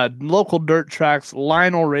 local dirt tracks,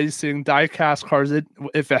 Lionel racing, die-cast cars.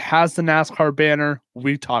 If it has the NASCAR banner,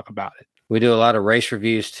 we talk about it. We do a lot of race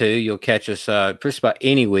reviews, too. You'll catch us just about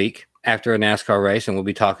any week after a NASCAR race, and we'll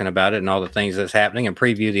be talking about it and all the things that's happening and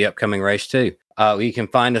preview the upcoming race, too. You can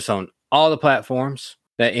find us on all the platforms.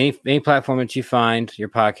 That any platform that you find your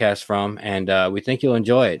podcast from, and we think you'll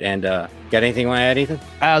enjoy it. And got anything you want to add, Ethan?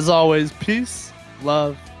 As always, peace,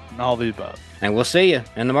 love, and all the above. And we'll see you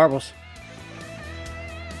in the Marbles.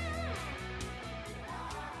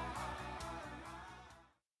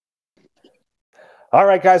 All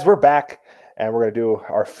right, guys, we're back, and we're going to do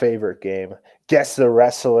our favorite game, Guess the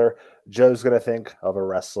Wrestler. Joe's going to think of a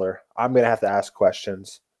wrestler. I'm going to have to ask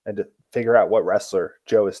questions and to figure out what wrestler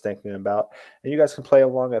Joe is thinking about. And you guys can play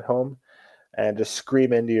along at home and just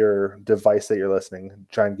scream into your device that you're listening.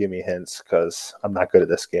 Try and give me hints because I'm not good at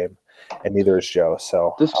this game, and neither is Joe.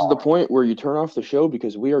 So this is the point where you turn off the show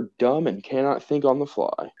because we are dumb and cannot think on the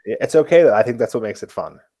fly. It's okay, though. I think that's what makes it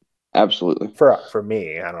fun. Absolutely. For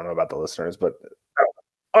me, I don't know about the listeners, but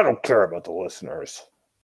I don't care about the listeners.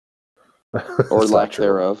 Or lack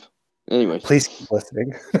thereof. Anyways. Please keep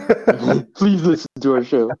listening. Please listen to our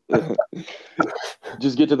show.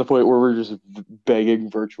 Just get to the point where we're just begging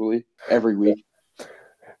virtually every week.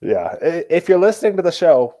 Yeah. If you're listening to the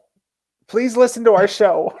show, please listen to our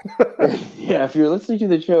show. Yeah, if you're listening to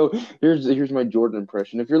the show, here's my Jordan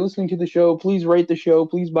impression. If you're listening to the show, please rate the show.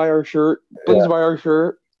 Please buy our shirt. Please buy our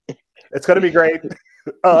shirt. It's going to be great.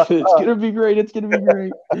 It's going to be great. It's going to be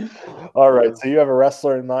great. All right. So you have a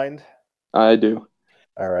wrestler in mind? I do.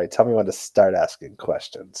 All right. Tell me when to start asking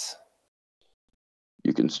questions.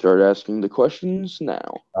 You can start asking the questions now.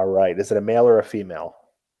 All right. Is it a male or a female?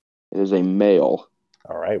 It is a male.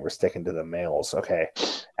 All right. We're sticking to the males. Okay.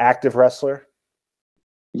 Active wrestler?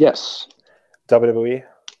 Yes. WWE?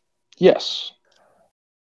 Yes.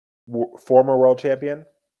 Former world champion?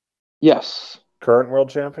 Yes. Current world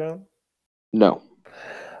champion? No.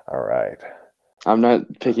 All right. I'm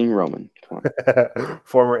not picking Roman. Come on.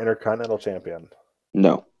 Former intercontinental champion?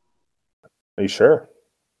 No. Are you sure?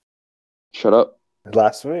 Shut up.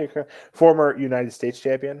 Last week. Former United States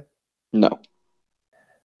champion? No.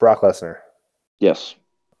 Brock Lesnar? Yes.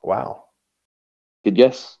 Wow. Good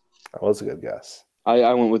guess. That was a good guess.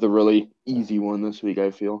 I went with a really easy one this week,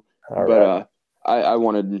 I feel. All but right. I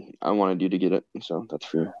wanted you to get it, so that's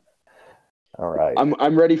for you. All right.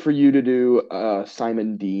 I'm ready for you to do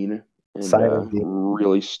Simon Dean and Simon Dean.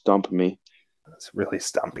 really stump me. It's really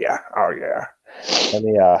stump, yeah. Oh yeah. Let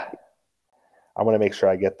me I'm gonna make sure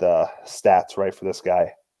I get the stats right for this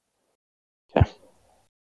guy. Okay.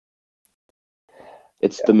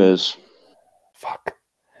 It's The Miz. Fuck.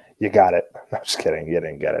 You got it. No, I'm just kidding. You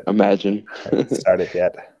didn't get it. Imagine. I haven't started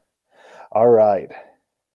yet. All right.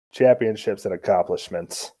 Championships and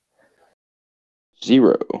accomplishments.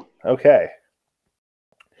 0. Okay.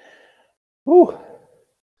 Whew.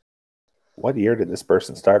 What year did this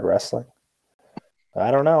person start wrestling? I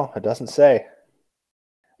don't know. It doesn't say.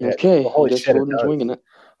 Okay. Holy shit, it does. Winging it.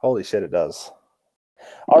 Holy shit, it does.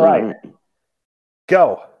 All right.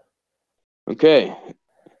 Go. Okay.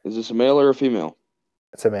 Is this a male or a female?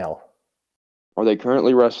 It's a male. Are they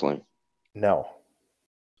currently wrestling? No.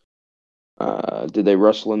 Did they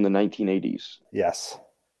wrestle in the 1980s? Yes.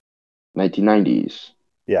 1990s?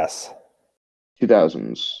 Yes.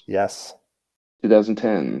 2000s? Yes.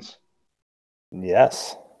 2010s?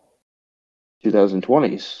 Yes.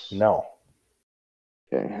 2020s? No.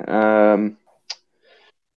 Okay.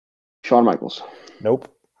 Shawn Michaels.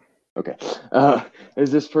 Nope. Okay.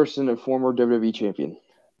 Is this person a former WWE champion?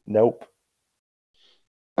 Nope.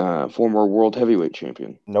 Former World Heavyweight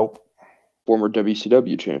champion? Nope. Former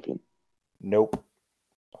WCW champion? Nope.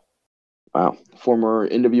 Wow. Former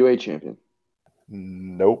NWA champion?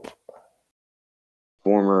 Nope.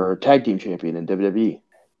 Former tag team champion in WWE?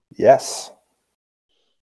 Yes.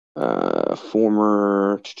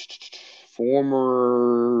 Former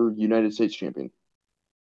United States champion?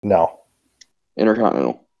 No.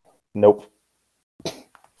 Intercontinental? Nope.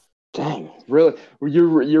 Dang, really? You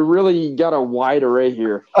really got a wide array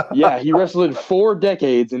here. Yeah, he wrestled 4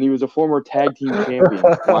 decades, and he was a former tag team champion.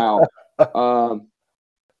 Wow.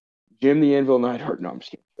 Jim the Anvil Neidhart. No, I'm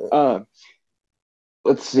just kidding.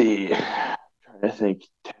 Let's see. I'm trying to think.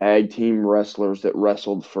 Tag team wrestlers that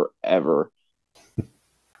wrestled forever.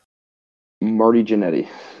 Marty Jannetty.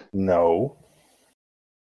 No.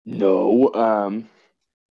 No.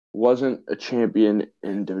 Wasn't a champion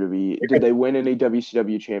in WWE. Did they win any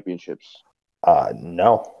WCW championships?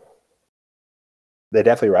 No. They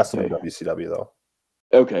definitely wrestled Okay. in WCW though.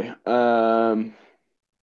 Okay.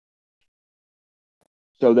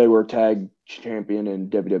 So they were tag champion in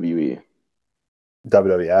WWE.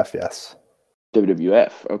 WWF, yes.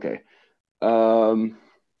 WWF. Okay.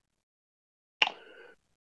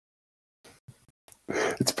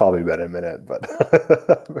 It's probably been a minute, but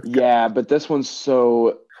Yeah, but this one's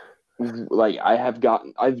so like I've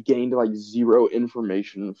gained like 0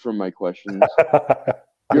 information from my questions.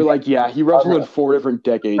 You're like, yeah, he wrestled in 4 different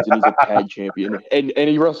decades and he's a tag champion. And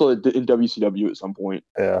he wrestled in WCW at some point.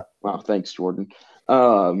 Yeah. Wow, thanks, Jordan.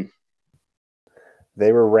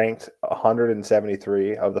 They were ranked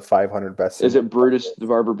 173 of the 500 best. Is it Brutus the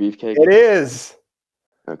Barber Beefcake? It is.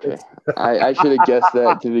 Okay. I should have guessed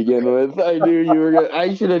that to begin with. I knew you were gonna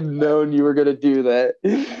I should have known you were gonna do that.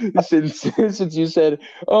 Since you said,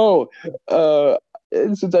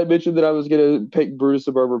 and since I mentioned that I was gonna pick Brutus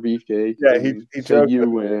the Barber Beefcake. Yeah, he so joked you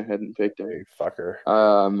went ahead and picked him. Hey, fucker.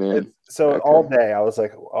 Man. So Okay. all day I was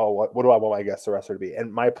like, oh, what do I want my guest wrestler to be?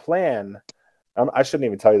 And my plan, I shouldn't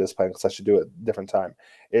even tell you this plan because I should do it a different time,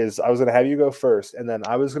 is I was going to have you go first, and then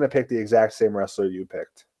I was going to pick the exact same wrestler you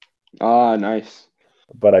picked. Nice.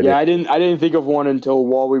 But I didn't think of one until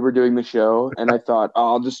while we were doing the show, and I thought,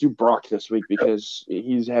 I'll just do Brock this week because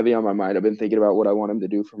he's heavy on my mind. I've been thinking about what I want him to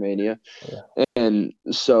do for Mania. Yeah. And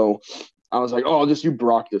so I was like, I'll just do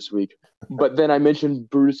Brock this week. But then I mentioned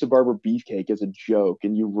Brutus the Barber Beefcake as a joke,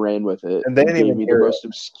 and you ran with it. And they didn't even me hear the most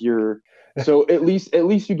obscure. So at least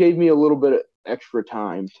you gave me a little bit of extra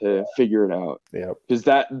time to figure it out. Yeah. Because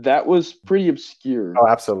that was pretty obscure. Oh,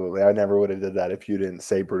 absolutely. I never would have did that if you didn't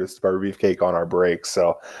say Brutus the Barber Beefcake on our break.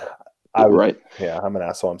 So Right. Yeah, I'm an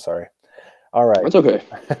asshole. I'm sorry. All right. That's okay.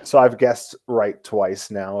 So I've guessed right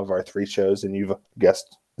twice now of our 3 shows, and you've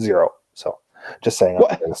guessed 0. So just saying.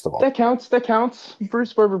 That counts.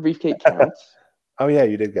 Brutus Barber Beefcake counts. Oh, yeah,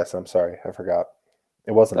 you did guess it. I'm sorry. I forgot.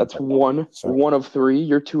 It wasn't. That's one of 3.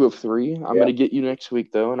 You're 2 of 3. I'm going to get you next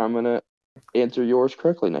week, though, and I'm going to answer yours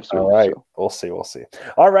correctly next week. All right. So. We'll see.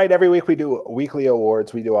 All right. Every week we do weekly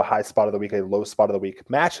awards. We do a high spot of the week, a low spot of the week,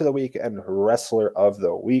 match of the week, and wrestler of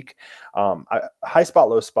the week. High spot,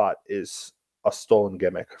 low spot is a stolen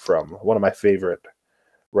gimmick from one of my favorite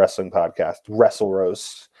wrestling podcasts, Wrestle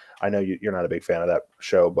Roast. I know you're not a big fan of that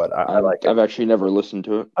show, but I like it. I've actually never listened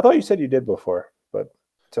to it. I thought you said you did before, but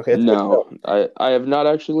It's okay. It's a good No, show. I have not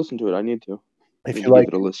actually listened to it. I need to. If Need you to like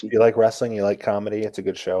give it a listen. if you like wrestling, you like comedy, it's a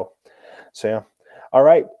good show. So yeah. All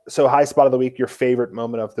right. So high spot of the week, your favorite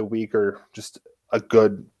moment of the week, or just a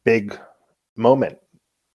good big moment.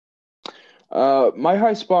 My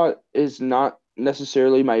high spot is not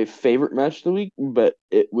necessarily my favorite match of the week, but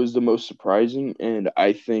it was the most surprising, and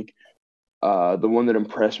I think the one that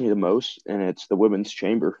impressed me the most, and it's the women's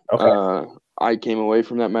chamber. Okay. I came away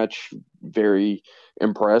from that match very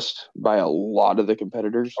impressed by a lot of the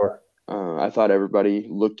competitors. Sure. I thought everybody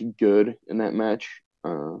looked good in that match.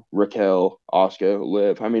 Raquel, Asuka,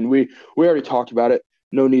 Liv. I mean, we already talked about it.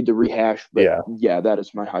 No need to rehash, but yeah, that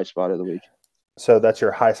is my high spot of the week. So that's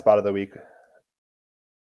your high spot of the week.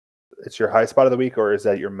 It's your high spot of the week, or is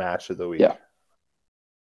that your match of the week? Yeah.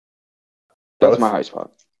 That's Both? my high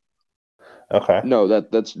spot. Okay. No,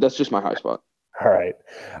 that's just my high spot. All right.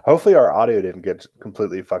 Hopefully our audio didn't get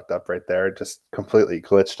completely fucked up right there. It just completely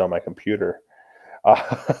glitched on my computer.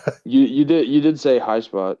 You did say high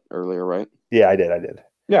spot earlier, right? Yeah, I did.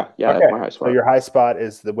 Yeah, Okay. that's my high spot. So your high spot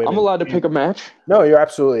is the women. I'm allowed to pick a match. No, you're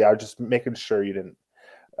absolutely. I was just making sure you didn't.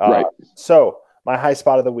 Right. So my high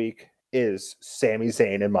spot of the week is Sami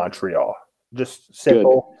Zayn in Montreal. Just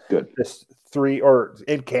simple. Good. Just or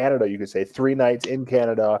in Canada, you could say 3 nights in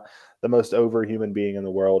Canada. The most over human being in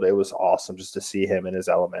the world. It was awesome just to see him in his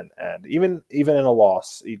element, and even in a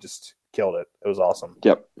loss, he just killed it. It was awesome.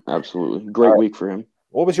 Yep, absolutely. Great week for him.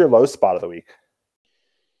 What was your low spot of the week?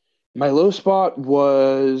 My low spot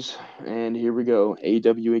was, and here we go,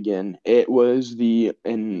 AEW again. It was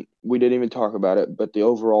and we didn't even talk about it, but the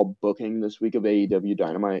overall booking this week of AEW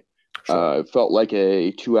Dynamite felt like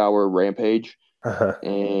a 2-hour rampage,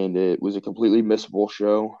 and it was a completely missable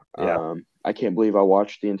show. Yeah. I can't believe I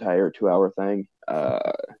watched the entire 2-hour thing.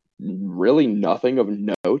 Really nothing of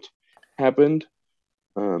note happened.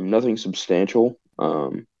 Nothing substantial. You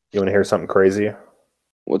want to hear something crazy?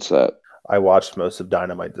 What's that? I watched most of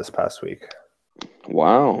Dynamite this past week.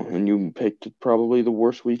 Wow, and you picked probably the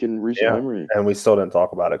worst week in recent memory. And we still didn't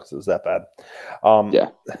talk about it because it was that bad. Yeah,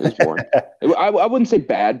 it was boring. I wouldn't say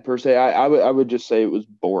bad per se. I would just say it was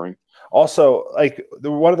boring. Also, like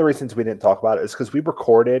one of the reasons we didn't talk about it is because we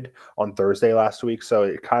recorded on Thursday last week, so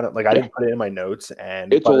it kind of like I didn't put it in my notes,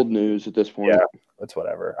 and it's old news at this point. Yeah, it's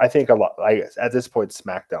whatever. I think a lot. At this point,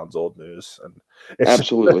 SmackDown's old news, and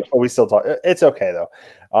absolutely. We still talk. It's okay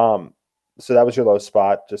though. So that was your low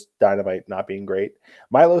spot, just Dynamite not being great.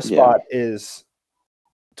 My low spot is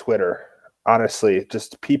Twitter. Honestly,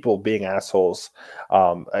 just people being assholes.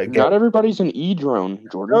 Not everybody's an e-drone,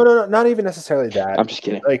 Jordan. No, not even necessarily that. I'm just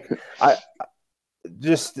kidding. Like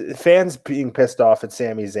just fans being pissed off at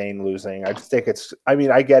Sami Zayn losing. I just think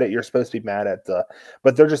I get it. You're supposed to be mad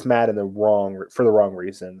but they're just mad for the wrong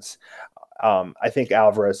reasons. I think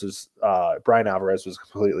Brian Alvarez was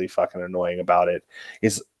completely fucking annoying about it.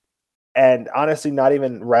 And honestly, not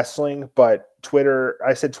even wrestling, but Twitter.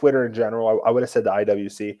 I said Twitter in general. I would have said the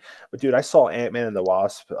IWC. But, dude, I saw Ant-Man and the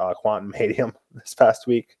Wasp, Quantum Medium this past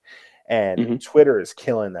week. And Twitter is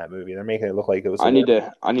killing that movie. They're making it look like it was. I need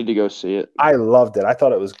to go see it. I loved it. I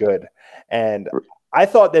thought it was good. And I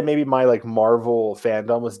thought that maybe my Marvel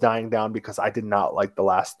fandom was dying down because I did not like the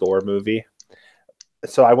last Thor movie.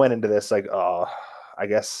 So I went into this I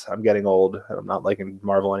guess I'm getting old and I'm not liking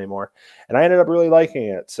Marvel anymore. And I ended up really liking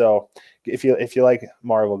it. So if you like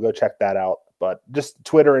Marvel, go check that out. But just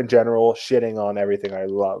Twitter in general, shitting on everything I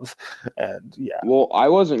love. And yeah. Well, I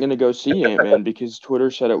wasn't gonna go see Ant-Man because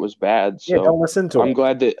Twitter said it was bad. So don't listen to I'm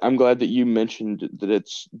glad that you mentioned that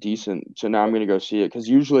it's decent. So now I'm gonna go see it because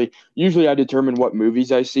usually I determine what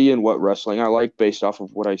movies I see and what wrestling I like based off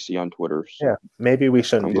of what I see on Twitter. So yeah, maybe we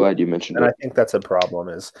shouldn't. I'm glad you mentioned it. And I think that's a problem.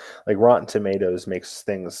 Is Rotten Tomatoes makes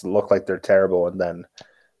things look like they're terrible, and then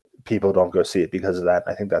people don't go see it because of that.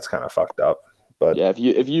 I think that's kind of fucked up. But yeah,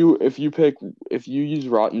 if you use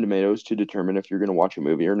Rotten Tomatoes to determine if you're going to watch a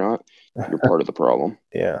movie or not, you're part of the problem.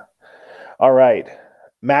 Yeah. All right.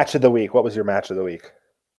 Match of the week. What was your match of the week?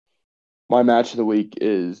 My match of the week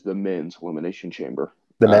is the men's Elimination Chamber.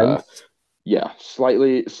 The men's? Yeah,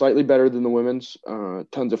 slightly better than the women's.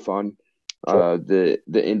 Tons of fun. Sure. The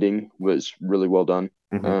ending was really well done.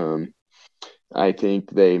 I think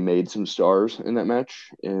they made some stars in that match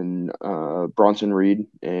in Bronson Reed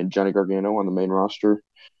and Johnny Gargano on the main roster.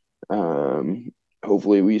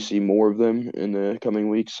 Hopefully we see more of them in the coming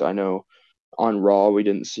weeks. I know on Raw we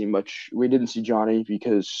didn't see much. We didn't see Johnny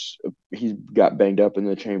because he got banged up in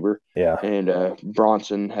the chamber. Yeah. And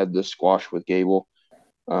Bronson had the squash with Gable.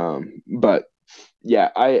 But yeah,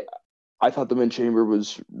 I thought the men's chamber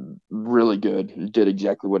was really good. It did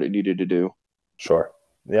exactly what it needed to do. Sure.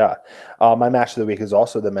 Yeah. My match of the week is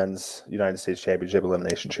also the men's United States Championship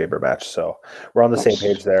Elimination Chamber match. So we're on the same Nice.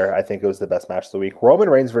 page there. I think it was the best match of the week. Roman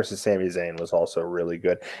Reigns versus Sami Zayn was also really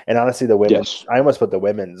good. And honestly, the women's, Yes. I almost put the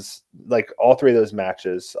women's, like all three of those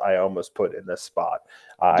matches, I almost put in this spot.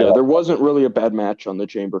 Yeah, there wasn't really a bad match on the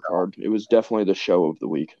Chamber card. It was definitely the show of the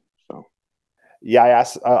week. So Yeah,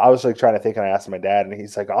 I was like trying to think, and I asked my dad, and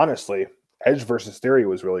he's like, honestly, Edge versus Theory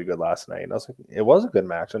was really good last night. And I was like, it was a good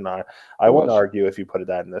match, and I wouldn't argue if you put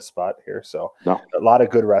that in this spot here. So no, a lot of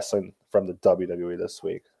good wrestling from the WWE this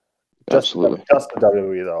week. absolutely. Just the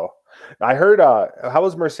WWE though. I heard how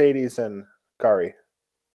was Mercedes and Kari?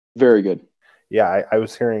 Very good. Yeah, I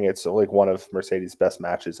was hearing it's like one of Mercedes' best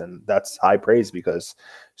matches, and that's high praise because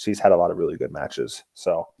she's had a lot of really good matches.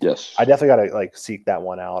 So Yes, I definitely got to like seek that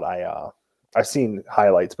one out. I've seen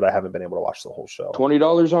highlights, but I haven't been able to watch the whole show.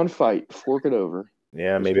 $20 on Fight. Fork it over.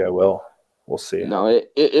 Yeah, maybe I will. We'll see. No,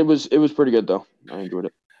 it was pretty good though. I enjoyed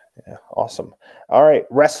it. Yeah, awesome. All right,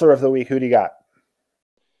 wrestler of the week. Who do you got?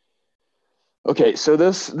 Okay, so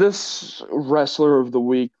this wrestler of the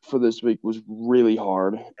week for this week was really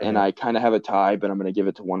hard, and I kind of have a tie, but I'm going to give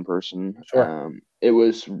it to one person. Sure. It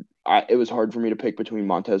was hard for me to pick between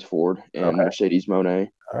Montez Ford and Mercedes Mone.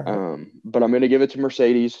 But I'm going to give it to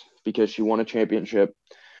Mercedes because she won a championship,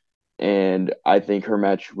 and I think her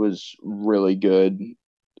match was really good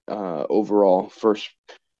overall. First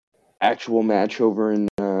actual match over in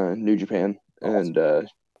New Japan, and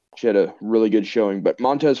she had a really good showing. But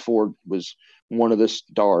Montez Ford was one of the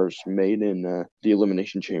stars made in the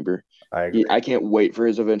Elimination Chamber. I agree. I can't wait for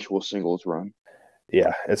his eventual singles run.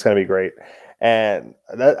 Yeah, it's going to be great. And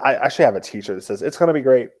I actually have a t-shirt that says, it's going to be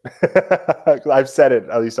great. I've said it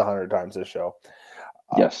at least 100 times this show.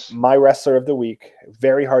 Yes. My wrestler of the week,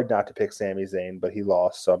 very hard not to pick Sami Zayn, but he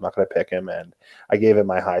lost, so I'm not going to pick him, and I gave him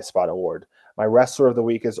my high spot award. My wrestler of the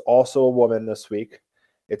week is also a woman this week.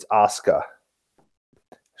 It's Asuka.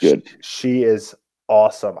 Good. She is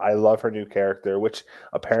awesome. I love her new character, which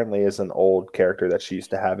apparently is an old character that she used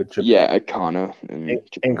to have in Japan. Yeah, Ikana.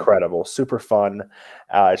 Incredible. Super fun.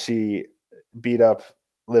 She beat up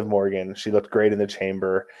Liv Morgan. She looked great in the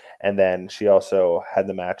chamber. And then she also had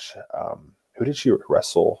the match. Who did she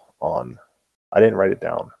wrestle on? I didn't write it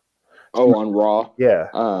down. Oh, on Raw? Yeah.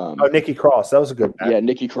 Nikki Cross. That was a good match. Yeah,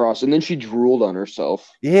 Nikki Cross. And then she drooled on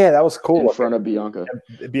herself. Yeah, that was cool. In front of Bianca.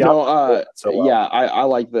 Yeah, I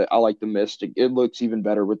like the Mystic. It looks even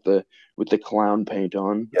better with the clown paint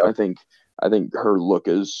on. Yep. I think her look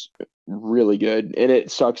is really good. And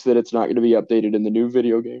it sucks that it's not going to be updated in the new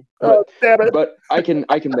video game. Oh, damn it. But I can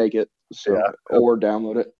make it or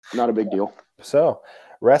download it. Not a big deal. So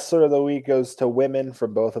wrestler of the week goes to women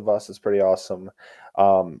from both of us. It's pretty awesome.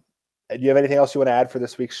 Do you have anything else you want to add for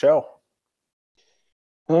this week's show?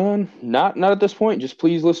 Not at this point. Just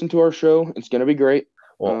please listen to our show. It's gonna be great.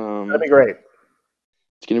 Well, it's gonna be great.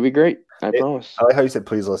 It's gonna be great. I promise. I like how you said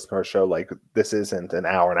please listen to our show. Like this isn't an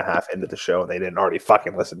hour and a half into the show and they didn't already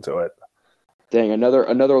fucking listen to it. Dang,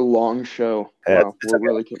 another long show. Yeah, wow,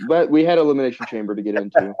 really, but we had Elimination Chamber to get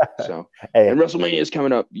into. So, and WrestleMania is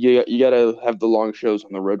coming up. You gotta have the long shows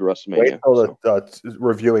on the road to WrestleMania. Wait till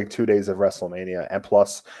reviewing 2 days of WrestleMania, and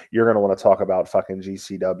plus you're gonna want to talk about fucking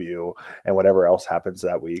GCW and whatever else happens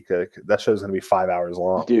that week. That show's gonna be 5 hours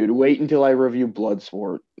long. Dude, wait until I review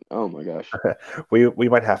Bloodsport. Oh my gosh. we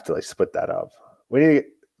might have to like split that up.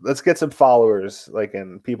 Let's get some followers, like,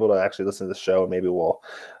 and people to actually listen to the show. Maybe we'll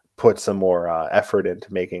put some more effort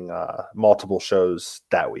into making multiple shows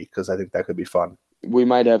that week because I think that could be fun. We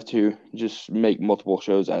might have to just make multiple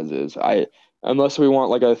shows as is. Unless we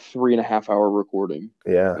want like a 3.5 hour recording.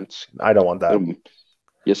 Yeah, I don't want that.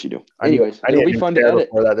 Yes, you do. Anyways, it'll be fun to edit.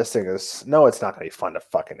 This thing is it's not going to be fun to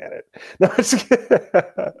fucking edit. No,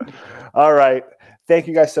 all right. Thank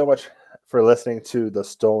you guys so much for listening to the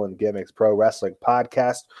Stolen Gimmicks Pro Wrestling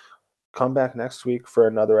Podcast. Come back next week for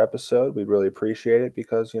another episode. We'd really appreciate it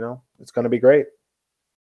because, it's going to be great.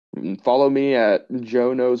 And follow me at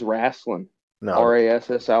Joe Knows Wrestling. No.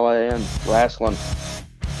 RASSLIN. Wrestling.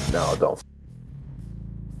 No, don't.